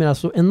jag är numera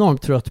så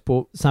enormt trött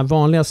på såna här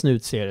vanliga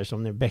snutserier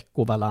som Beck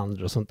och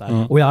Wallander och sånt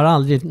där. Och jag har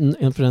aldrig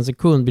för en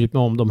sekund brytt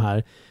mig om de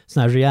här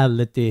såna här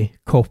reality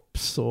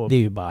cops, och det är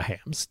ju bara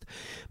hemskt.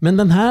 Men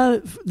den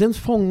här, den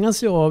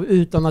fångas ju av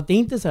utan att det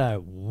inte är så här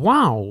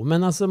wow,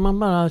 men alltså man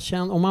bara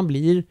känner, om man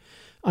blir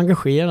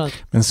engagerad.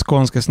 Men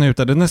skånska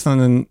snutar, det är nästan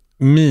en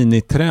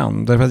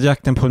minitrend. Därför att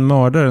Jakten på en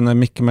mördare, den här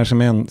Micke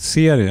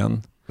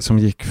Mercemen-serien som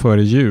gick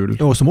före jul.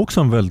 Ja, som också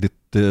har en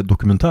väldigt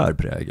dokumentär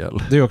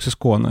prägel. Det är också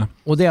Skåne.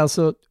 Och det är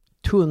alltså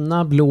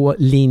tunna blå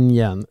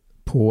linjen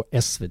på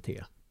SVT.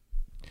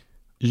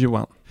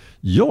 Johan.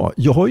 Ja,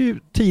 jag har ju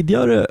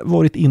tidigare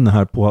varit inne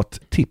här på att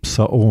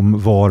tipsa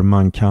om var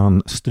man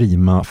kan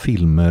streama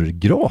filmer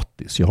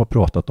gratis. Jag har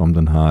pratat om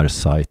den här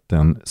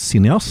sajten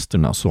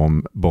Cineasterna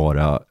som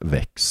bara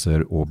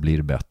växer och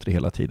blir bättre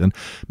hela tiden.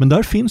 Men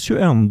där finns ju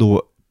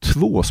ändå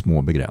två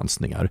små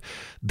begränsningar.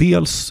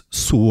 Dels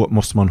så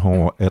måste man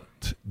ha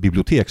ett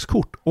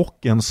bibliotekskort, och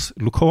ens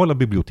lokala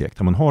bibliotek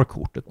där man har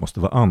kortet måste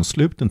vara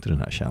ansluten till den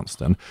här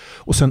tjänsten.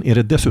 Och sen är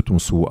det dessutom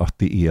så att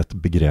det är ett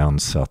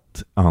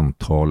begränsat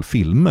antal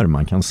filmer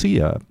man kan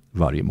se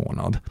varje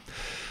månad.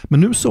 Men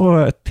nu så har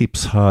jag ett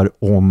tips här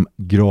om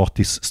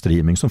gratis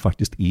streaming som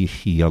faktiskt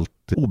är helt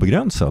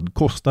obegränsad.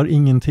 Kostar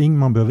ingenting,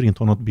 man behöver inte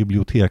ha något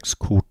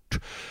bibliotekskort.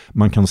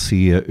 Man kan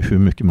se hur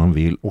mycket man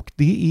vill, och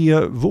det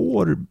är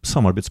vår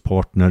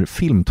samarbetspartner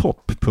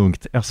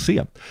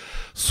filmtopp.se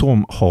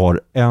som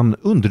har en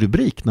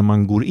underrubrik när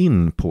man går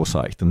in på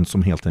sajten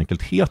som helt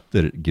enkelt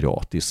heter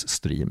gratis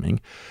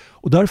streaming.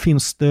 Och där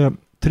finns det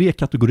 3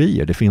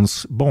 kategorier. Det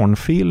finns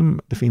barnfilm,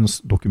 det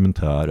finns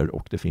dokumentärer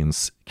och det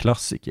finns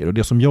klassiker. Och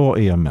det som jag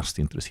är mest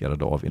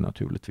intresserad av är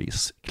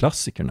naturligtvis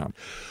klassikerna.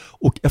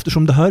 Och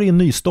eftersom det här är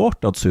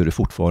nystartat så är det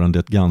fortfarande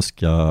ett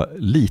ganska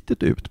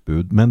litet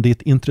utbud, men det är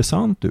ett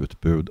intressant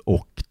utbud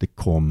och det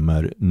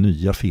kommer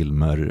nya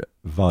filmer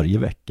varje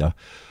vecka.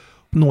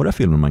 Några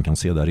filmer man kan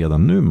se där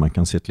redan nu. Man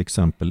kan se till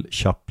exempel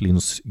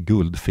Chaplins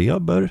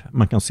Guldfeber.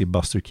 Man kan se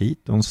Buster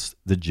Keatons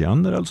The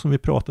General som vi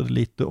pratade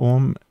lite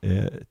om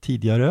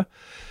tidigare.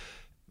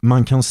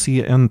 Man kan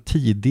se en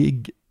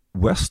tidig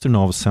western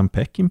av Sam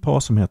Peckinpah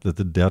som heter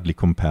The Deadly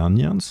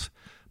Companions.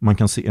 Man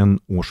kan se en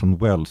Orson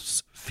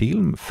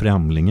Welles-film,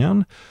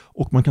 Främlingen.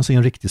 Och man kan se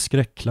en riktig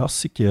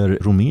skräckklassiker,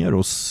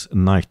 Romeros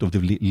Night of the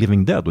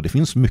Living Dead. Och det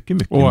finns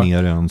mycket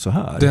mer än så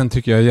här. Den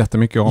tycker jag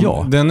jättemycket om.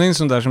 Ja. Den är en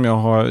sån där som jag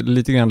har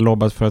lite grann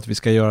lobbat för att vi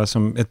ska göra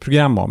som ett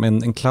program om.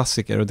 En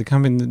klassiker. Och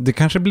det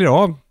kanske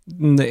blir av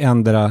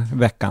ändra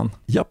veckan.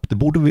 Japp, det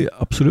borde vi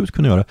absolut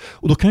kunna göra.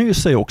 Och då kan jag ju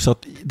säga också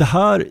att det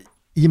här,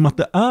 i och med att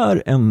det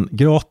är en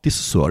gratis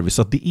service,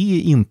 att det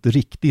är inte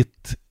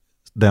riktigt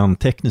den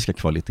tekniska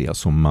kvalitet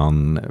som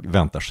man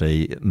väntar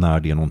sig när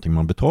det är någonting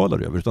man betalar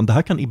över. Utan det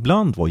här kan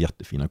ibland vara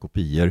jättefina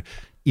kopior,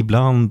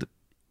 ibland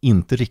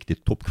inte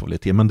riktigt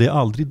toppkvalitet, men det är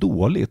aldrig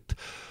dåligt.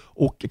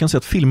 Och jag kan säga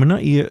att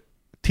filmerna är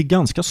till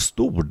ganska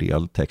stor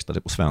del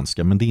textade på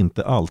svenska, men det är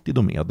inte alltid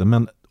de är det.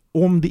 Men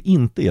om det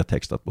inte är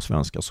textat på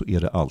svenska så är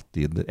det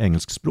alltid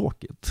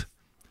engelskspråkigt.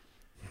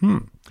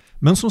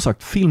 Men som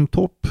sagt,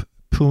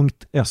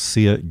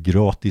 filmtopp.se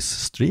gratis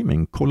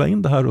streaming. Kolla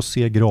in det här och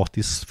se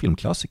gratis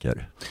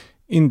filmklassiker.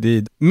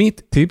 Indeed.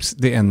 Mitt tips,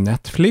 det är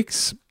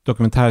Netflix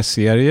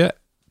dokumentärserie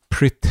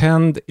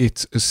Pretend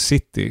It's a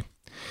City.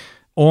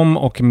 Om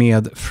och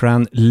med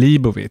Fran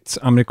Lebowitz,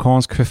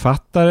 amerikansk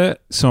författare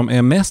som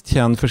är mest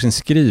känd för sin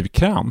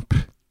skrivkramp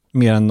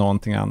mer än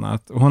någonting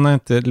annat. Hon har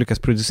inte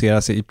lyckats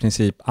producera sig i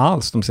princip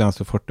alls de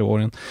senaste 40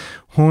 åren.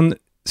 Hon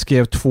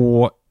skrev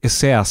 2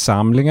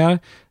 essäsamlingar,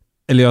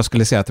 eller jag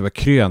skulle säga att det var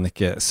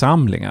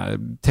krönikesamlingar,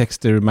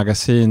 texter ur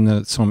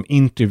magasin som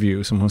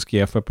Interview som hon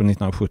skrev för på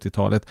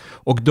 1970-talet.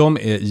 Och de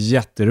är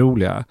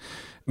jätteroliga.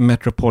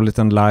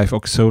 Metropolitan Life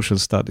och Social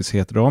Studies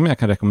heter de. Jag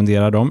kan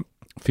rekommendera dem.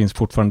 finns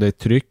fortfarande i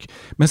tryck.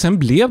 Men sen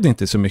blev det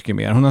inte så mycket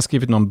mer. Hon har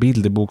skrivit någon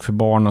bilderbok för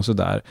barn och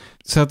sådär.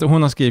 Så att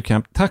hon har skrivit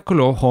kramp. Tack och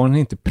lov har hon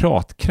inte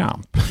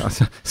pratkramp.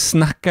 Alltså,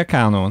 snacka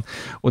kan hon.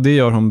 Och det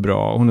gör hon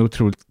bra. Hon är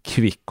otroligt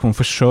kvick. Hon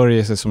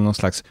försörjer sig som någon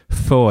slags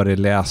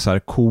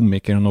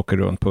föreläsarkomiker. Hon åker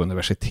runt på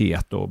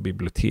universitet och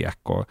bibliotek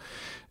och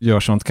gör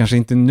sånt. Kanske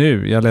inte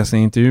nu. Jag läste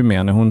en intervju med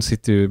henne. Hon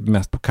sitter ju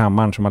mest på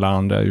kammaren som alla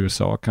andra i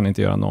USA. Kan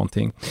inte göra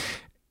någonting.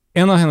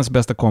 En av hennes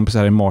bästa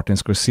kompisar är Martin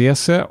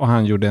Scorsese och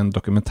han gjorde en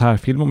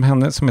dokumentärfilm om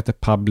henne som heter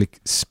Public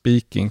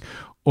Speaking.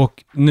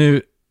 Och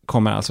nu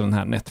kommer alltså den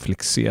här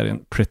Netflix-serien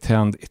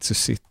Pretend It's a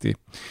City.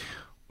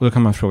 Och då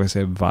kan man fråga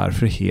sig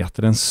varför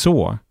heter den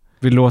så?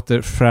 Vi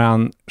låter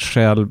Fran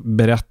själv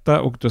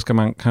berätta och då ska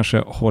man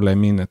kanske hålla i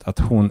minnet att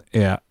hon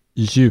är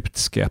djupt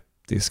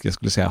skeptisk, jag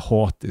skulle säga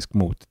hatisk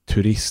mot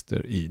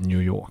turister i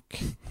New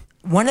York.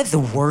 One of the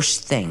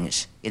worst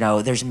things,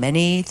 there's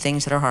many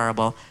things that are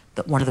horrible,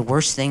 but one of the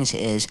worst things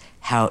is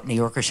how New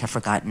Yorkers have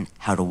forgotten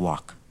how to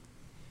walk.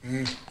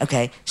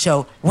 Okay,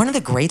 so one of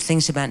the great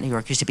things about New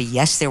York used to be,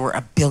 yes, there were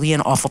a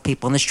billion awful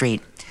people in the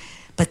street,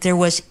 but there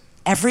was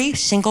every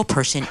single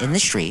person in the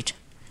street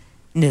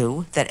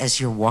knew that as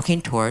you're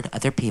walking toward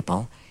other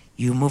people,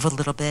 you move a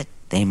little bit,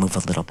 they move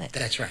a little bit.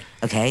 That's right.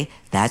 Okay,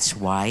 that's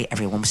why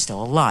everyone was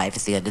still alive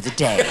at the end of the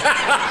day.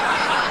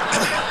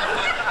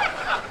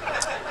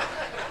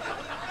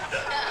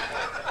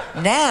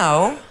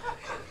 Now,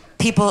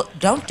 people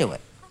don't do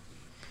it.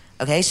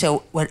 Okay,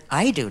 so what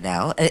I do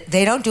now,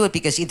 they don't do it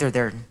because either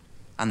they're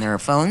on their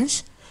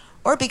phones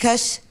or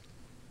because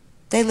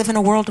they live in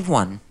a world of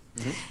one.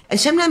 Mm-hmm. And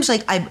sometimes,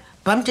 I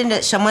bumped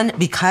into someone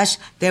because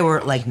they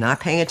were, not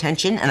paying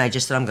attention, and I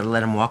just thought I'm going to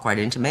let them walk right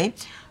into me.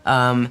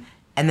 And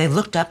they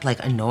looked up,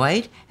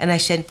 annoyed, and I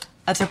said,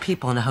 other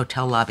people in a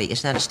hotel lobby,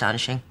 isn't that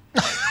astonishing?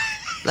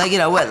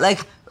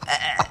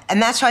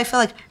 And that's how I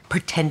feel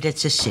pretend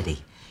it's a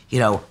city.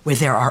 Where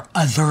there are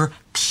other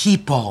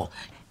people.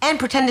 And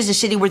pretend it's a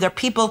city where there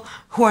are people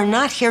who are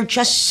not here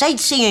just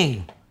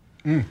sightseeing.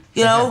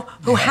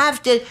 Who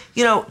have to,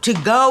 to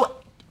go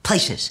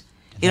places.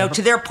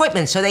 To their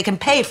appointments so they can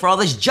pay for all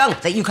this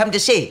junk that you come to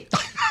see.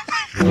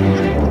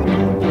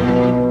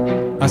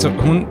 Alltså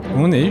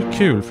hon är ju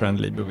kul, Fran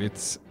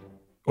Lebowitz.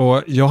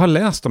 Och jag har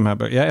läst de här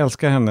böckerna. Jag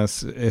älskar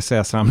hennes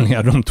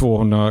essäsamlingar, de 2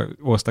 hon har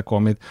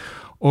åstadkommit.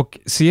 Och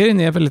serien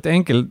är väldigt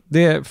enkel.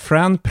 Det är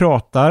Fran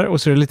pratar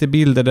och så är det lite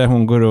bilder där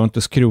hon går runt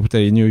och skrotar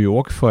i New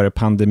York före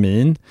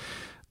pandemin.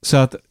 Så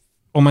att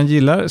om man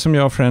gillar, som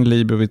jag, Fran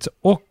Lebowitz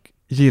och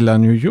gillar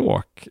New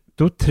York,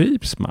 då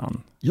trivs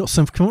man. Ja,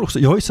 sen kan man också,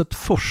 jag har ju sett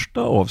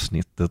första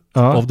avsnittet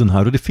av den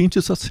här och det finns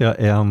ju så att säga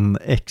en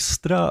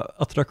extra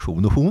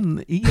attraktion och hon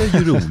är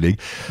ju rolig.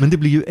 Men det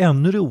blir ju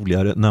ännu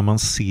roligare när man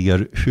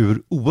ser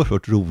hur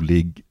oerhört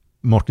rolig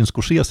Martin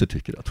Scorsese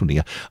tycker att hon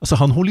är. Alltså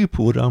han håller ju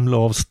på att ramla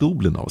av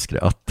stolen av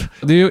skratt.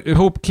 Det är ju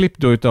ihopklippt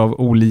då utav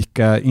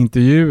olika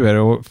intervjuer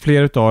och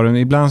flera utav dem,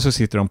 ibland så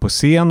sitter de på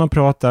scen och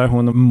pratar,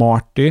 hon och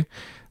Marty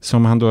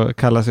som han då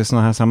kallar sig i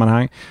sådana här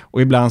sammanhang,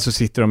 och ibland så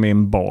sitter de i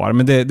en bar,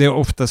 men det är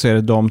ofta så är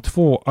det de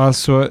två.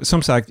 Alltså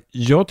som sagt,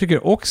 jag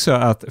tycker också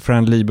att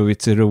Fran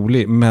Lebowitz är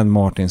rolig, men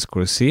Martin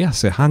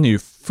Scorsese, han är ju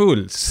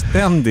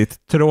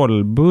fullständigt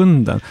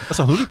trollbunden.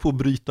 Alltså han håller på att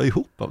bryta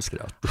ihop av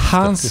skratt.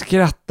 Han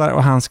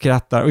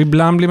skrattar och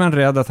ibland blir man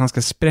rädd att han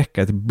ska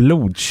spräcka ett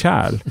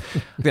blodkärl.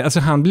 Alltså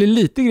han blir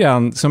lite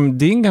grann som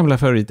din gamla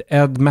favorit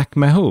Ed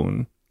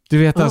McMahon. Du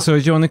vet alltså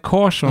Johnny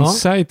Carsons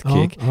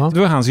sidekick. Det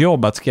var hans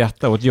jobb att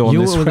skratta åt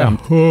Johnnys skämt.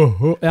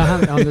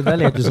 Det där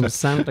lät ju som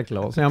Santa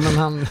Claus. Ja, men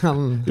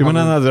han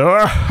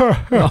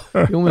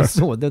men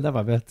så, det där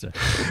var bättre.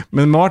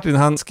 Men Martin,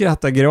 han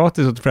skrattar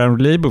gratis åt Fran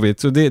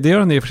Lebowitz och det gör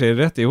han i och för sig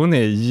rätt i. Hon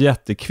är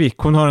jättekvick.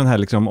 Hon har den här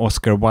liksom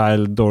Oscar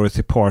Wilde,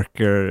 Dorothy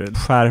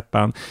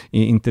Parker-skärpan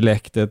i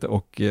intellektet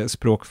och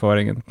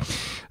språkföringen.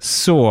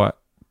 Så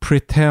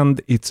Pretend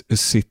It's a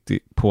City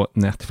på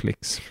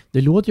Netflix.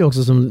 Det låter ju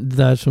också som det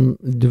där som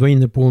du var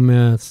inne på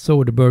med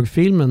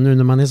Soderbergh-filmen, nu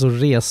när man är så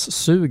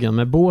ressugen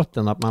med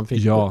båten att man fick...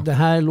 Ja. Det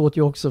här låter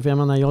ju också, för jag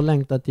menar, jag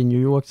längtar till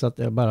New York så att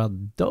jag bara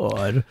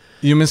dör.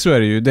 Jo, men så är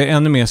det ju. Det är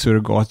ännu mer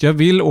surrogat. Jag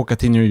vill åka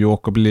till New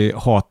York och bli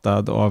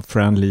hatad av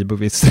Fran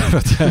Lebowitz för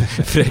att jag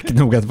är fräck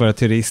nog att vara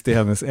turist i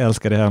hennes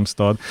älskade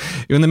hemstad.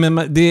 Jo,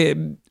 men det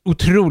är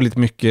otroligt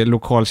mycket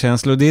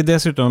lokalkänsla och det är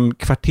dessutom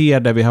kvarter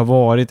där vi har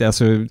varit,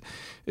 alltså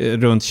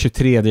runt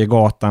 23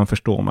 gatan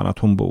förstår man att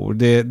hon bor.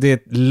 Det är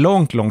ett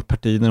långt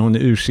parti när hon är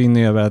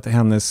ursinnig över att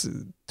hennes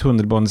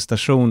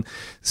tunnelbanestation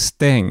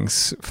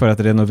stängs för att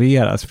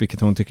renoveras,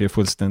 vilket hon tycker är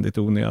fullständigt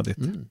onödigt.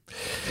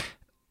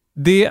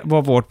 Det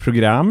var vårt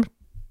program.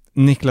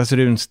 Niklas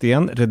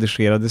Runsten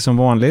redigerade som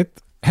vanligt.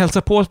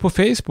 Hälsa på oss på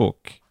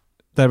Facebook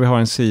där vi har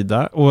en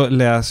sida och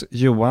läs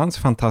Johans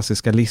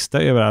fantastiska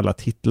lista över alla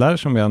titlar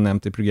som vi har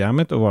nämnt i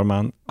programmet och var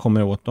man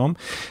kommer åt dem.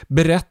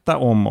 Berätta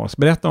om oss,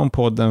 berätta om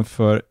podden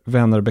för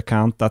vänner och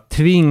bekanta.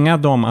 Tvinga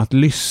dem att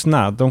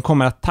lyssna. De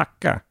kommer att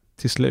tacka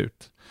till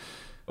slut.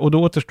 Och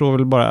då återstår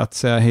väl bara att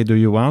säga hej då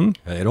Johan.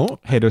 Hej då.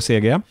 Hej då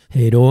Sigge.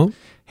 Hej då.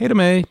 Hej då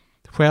mig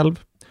själv.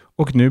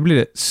 Och nu blir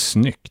det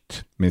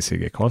snyggt med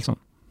Sigge Karlsson.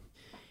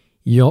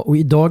 Ja, och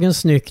i dagens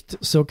Snyggt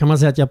så kan man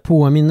säga att jag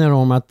påminner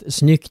om att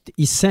Snyggt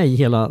i sig,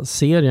 hela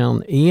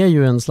serien, är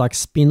ju en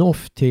slags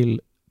spin-off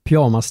till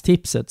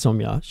pyjamastipset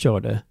som jag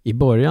körde i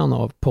början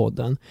av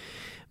podden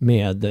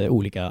med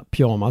olika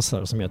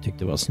pyjamasar som jag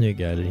tyckte var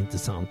snygga eller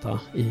intressanta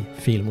i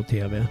film och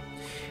tv.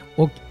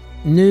 Och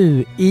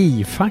nu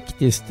i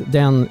faktiskt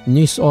den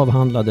nyss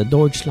avhandlade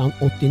Deutschland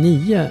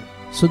 89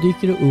 så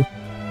dyker det upp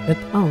ett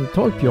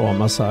antal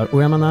pyjamasar.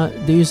 Och jag menar,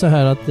 det är ju så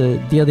här att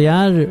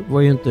DDR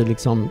var ju inte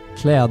liksom,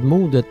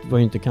 klädmodet var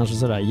ju inte kanske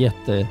sådär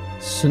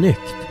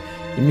jättesnyggt.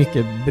 Det är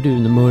mycket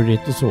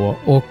brunmurrigt och så.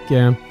 Och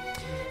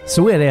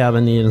så är det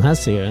även i den här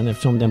serien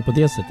eftersom den på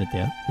det sättet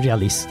är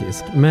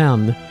realistisk.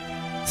 Men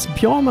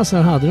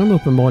pyjamasar hade de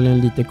uppenbarligen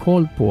lite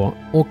koll på.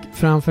 Och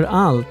framför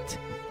allt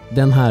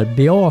den här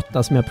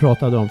Beata som jag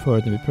pratade om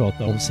förut när vi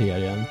pratade om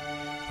serien.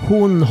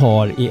 Hon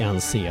har i en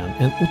scen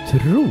en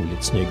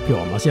otroligt snygg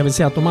pyjamas. Jag vill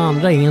säga att de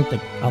andra är inte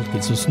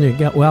alltid så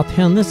snygga. Och att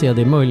henne ser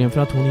det möjligen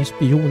för att hon är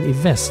spion i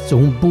väst. Så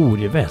hon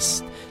bor i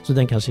väst. Så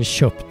den kanske är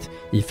köpt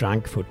i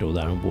Frankfurt och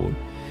där hon bor.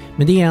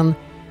 Men det är en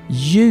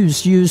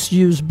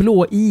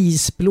ljusblå,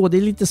 isblå. Det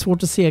är lite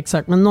svårt att se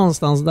exakt. Men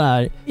någonstans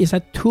där i så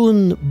här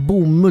tunn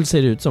bomull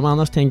ser det ut. Som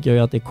annars tänker jag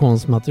ju att det är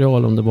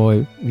konstmaterial om det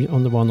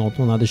var något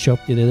hon hade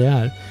köpt i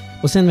DDR.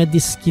 Och sen med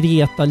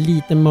diskreta,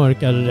 lite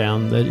mörkare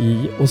ränder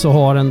i. Och så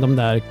har den de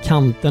där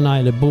kanterna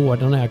eller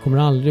bordarna. Jag kommer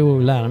aldrig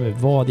att lära mig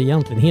vad det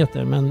egentligen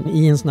heter. Men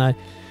i en sån här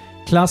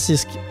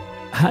klassisk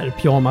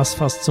herrpyjamas,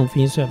 fast som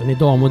finns även i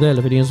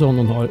dammodeller, för det är en sån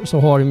de har. Så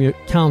har de ju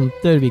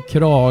kanter vid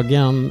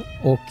kragen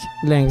och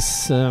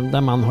längs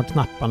där man har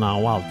knapparna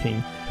och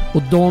allting.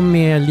 Och de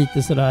är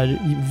lite sådär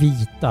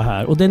vita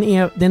här. Och den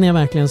är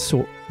verkligen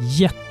så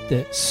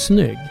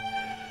jättesnygg.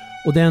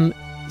 Och den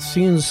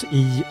syns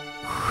i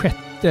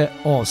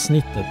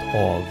avsnittet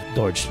av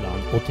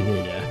Deutschland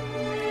 89.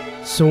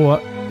 Så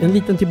en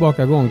liten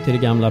tillbakagång till det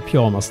gamla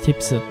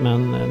pyjamas-tipset,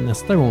 men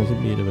nästa gång så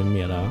blir det väl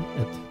mera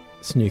ett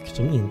snyggt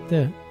som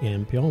inte är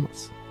en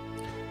pyjamas.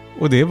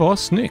 Och det var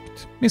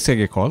Snyggt med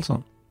C.G.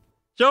 Karlsson.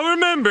 So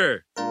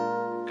remember,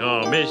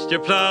 call Mr.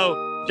 Plow,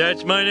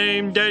 that's my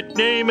name, that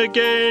name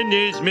again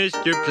is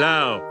Mr.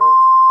 Plow.